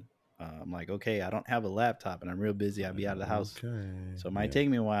then I'm like, "Okay, I don't have a laptop, and I'm real busy. I'll be out of the house, so it might take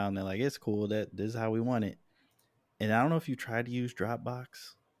me a while." And they're like, "It's cool. This is how we want it." And I don't know if you tried to use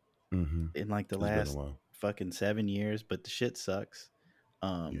Dropbox in like the last fucking 7 years, but the shit sucks.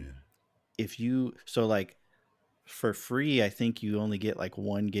 If you for free, I think you only get like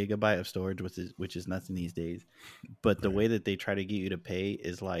 1 gigabyte of storage, which is nothing these days. But the way that they try to get you to pay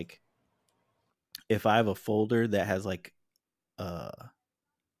is like, if I have a folder that has like,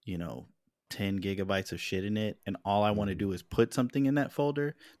 10 gigabytes of shit in it, and all I want to do is put something in that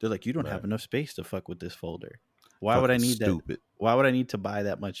folder, they're like, you don't have enough space to fuck with this folder. Why would I need stupid. that? Why would I need to buy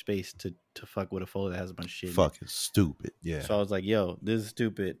that much space to fuck with a folder that has a bunch of shit Fucking in it? stupid. Yeah. So I was like, yo, this is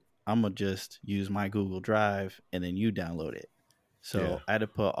stupid. I'm going to just use my Google Drive and then you download it. So I had to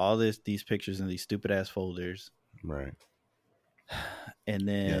put all these pictures in these stupid ass folders. Right. And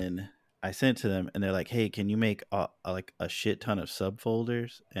then I sent it to them and they're like, hey, can you make like a shit ton of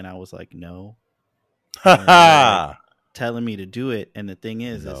subfolders? And I was like, no. Like, telling me to do it. And the thing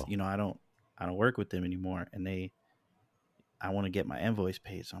is, you know, I don't work with them anymore. And I want to get my invoice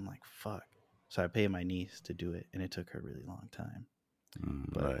paid. So I'm like, fuck. So I paid my niece to do it. And it took her a really long time.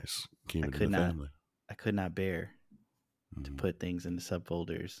 Nice. Keep it in the family. I could not bear to put things in the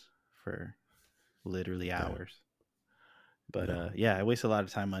subfolders for literally hours. But I waste a lot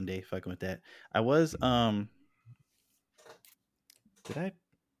of time Monday fucking with that. I was have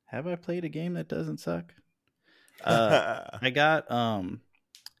I played a game that doesn't suck? I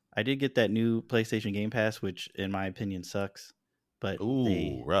did get that new PlayStation Game Pass, which in my opinion sucks. But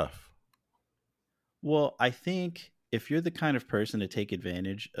rough. Well, I think if you're the kind of person to take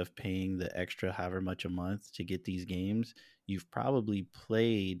advantage of paying the extra however much a month to get these games, you've probably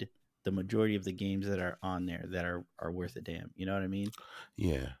played the majority of the games that are on there that are worth a damn. You know what I mean?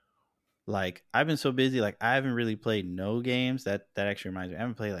 Yeah. Like, I've been so busy, like I haven't really played no games. That actually reminds me, I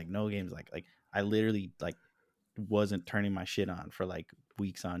haven't played like no games. Like I literally like wasn't turning my shit on for like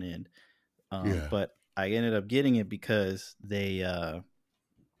weeks on end. But I ended up getting it because they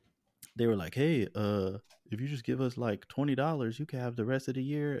were like, hey, if you just give us like $20, you can have the rest of the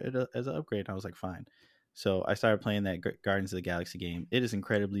year as an upgrade. And I was like, fine. So I started playing that Guardians of the Galaxy game. It is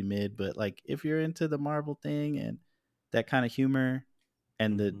incredibly mid, but like if you're into the Marvel thing and that kind of humor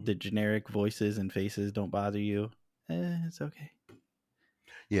and the generic voices and faces don't bother you, it's okay.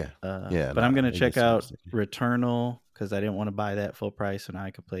 Yeah. But I'm going to check out Returnal because I didn't want to buy that full price, so now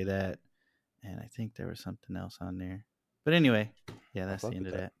I could play that. And I think there was something else on there. But anyway, that's the end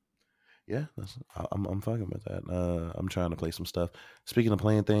of that. Yeah, I'm fucking with that. I'm trying to play some stuff. Speaking of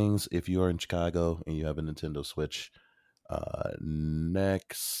playing things, if you are in Chicago and you have a Nintendo Switch,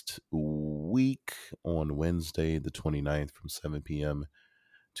 next week on Wednesday, the 29th from 7 p.m.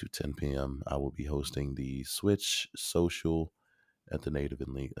 to 10 p.m., I will be hosting the Switch Social at the Native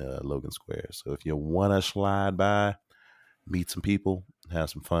in Logan Square. So if you want to slide by, meet some people, have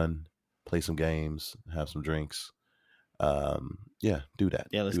some fun, play some games, have some drinks, do that.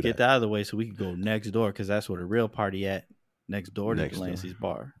 Yeah, let's get that out of the way so we can go next door because that's where the real party at. Next door to Delancey's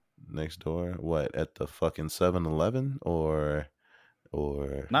bar. Next door? What, at the fucking 7-Eleven or?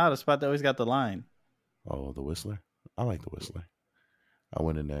 Nah, the spot that always got the line. Oh, the Whistler. I like the Whistler. I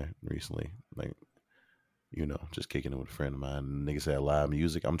went in there recently, like, you know, just kicking it with a friend of mine. Niggas had live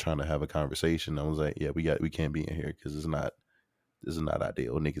music. I'm trying to have a conversation. I was like, yeah, we can't be in here because this is not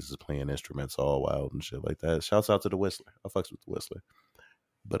ideal. Niggas is playing instruments all wild and shit like that. Shouts out to the Whistler. I fucks with the Whistler.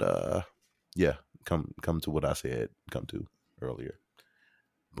 But come to what I said come to earlier.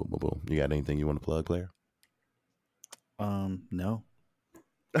 Boom, boom, boom. You got anything you want to plug, Claire? No.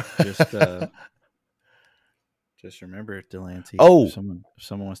 Just remember, Delancey. Oh, if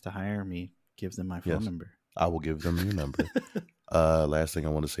someone wants to hire me, give them my phone number. I will give them your number. Last thing I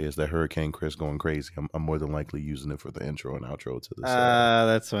want to say is that Hurricane Chris going crazy. I'm more than likely using it for the intro and outro to this.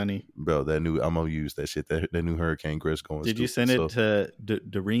 That's funny, bro. I'm gonna use that shit. That new Hurricane Chris going. Did you send it to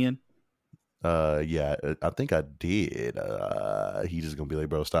Dorian? Yeah, I think I did. He's just gonna be like,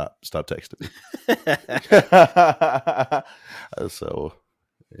 bro, stop texting me. So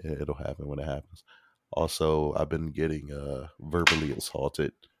it'll happen when it happens. Also, I've been getting verbally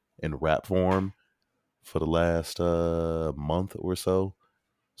assaulted in rap form for the last month or so.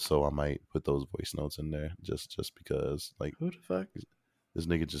 So I might put those voice notes in there just because, like, who the fuck? This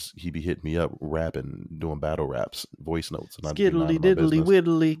nigga he be hitting me up rapping, doing battle raps, voice notes. And skiddly diddly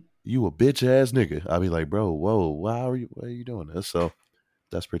widdly. You a bitch ass nigga. I'll be like, bro, whoa, why are you doing this? So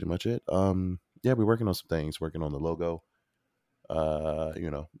that's pretty much it. We're working on some things, working on the logo. We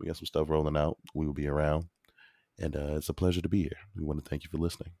got some stuff rolling out. We will be around. And it's a pleasure to be here. We want to thank you for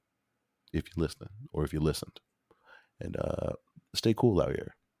listening. If you're listening or if you listened. And stay cool out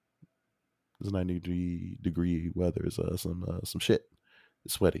here. It's 90 degree weather. It's some shit.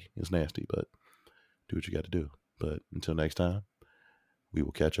 It's sweaty. It's nasty, but do what you got to do. But until next time, we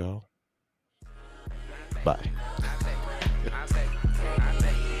will catch y'all. Bye.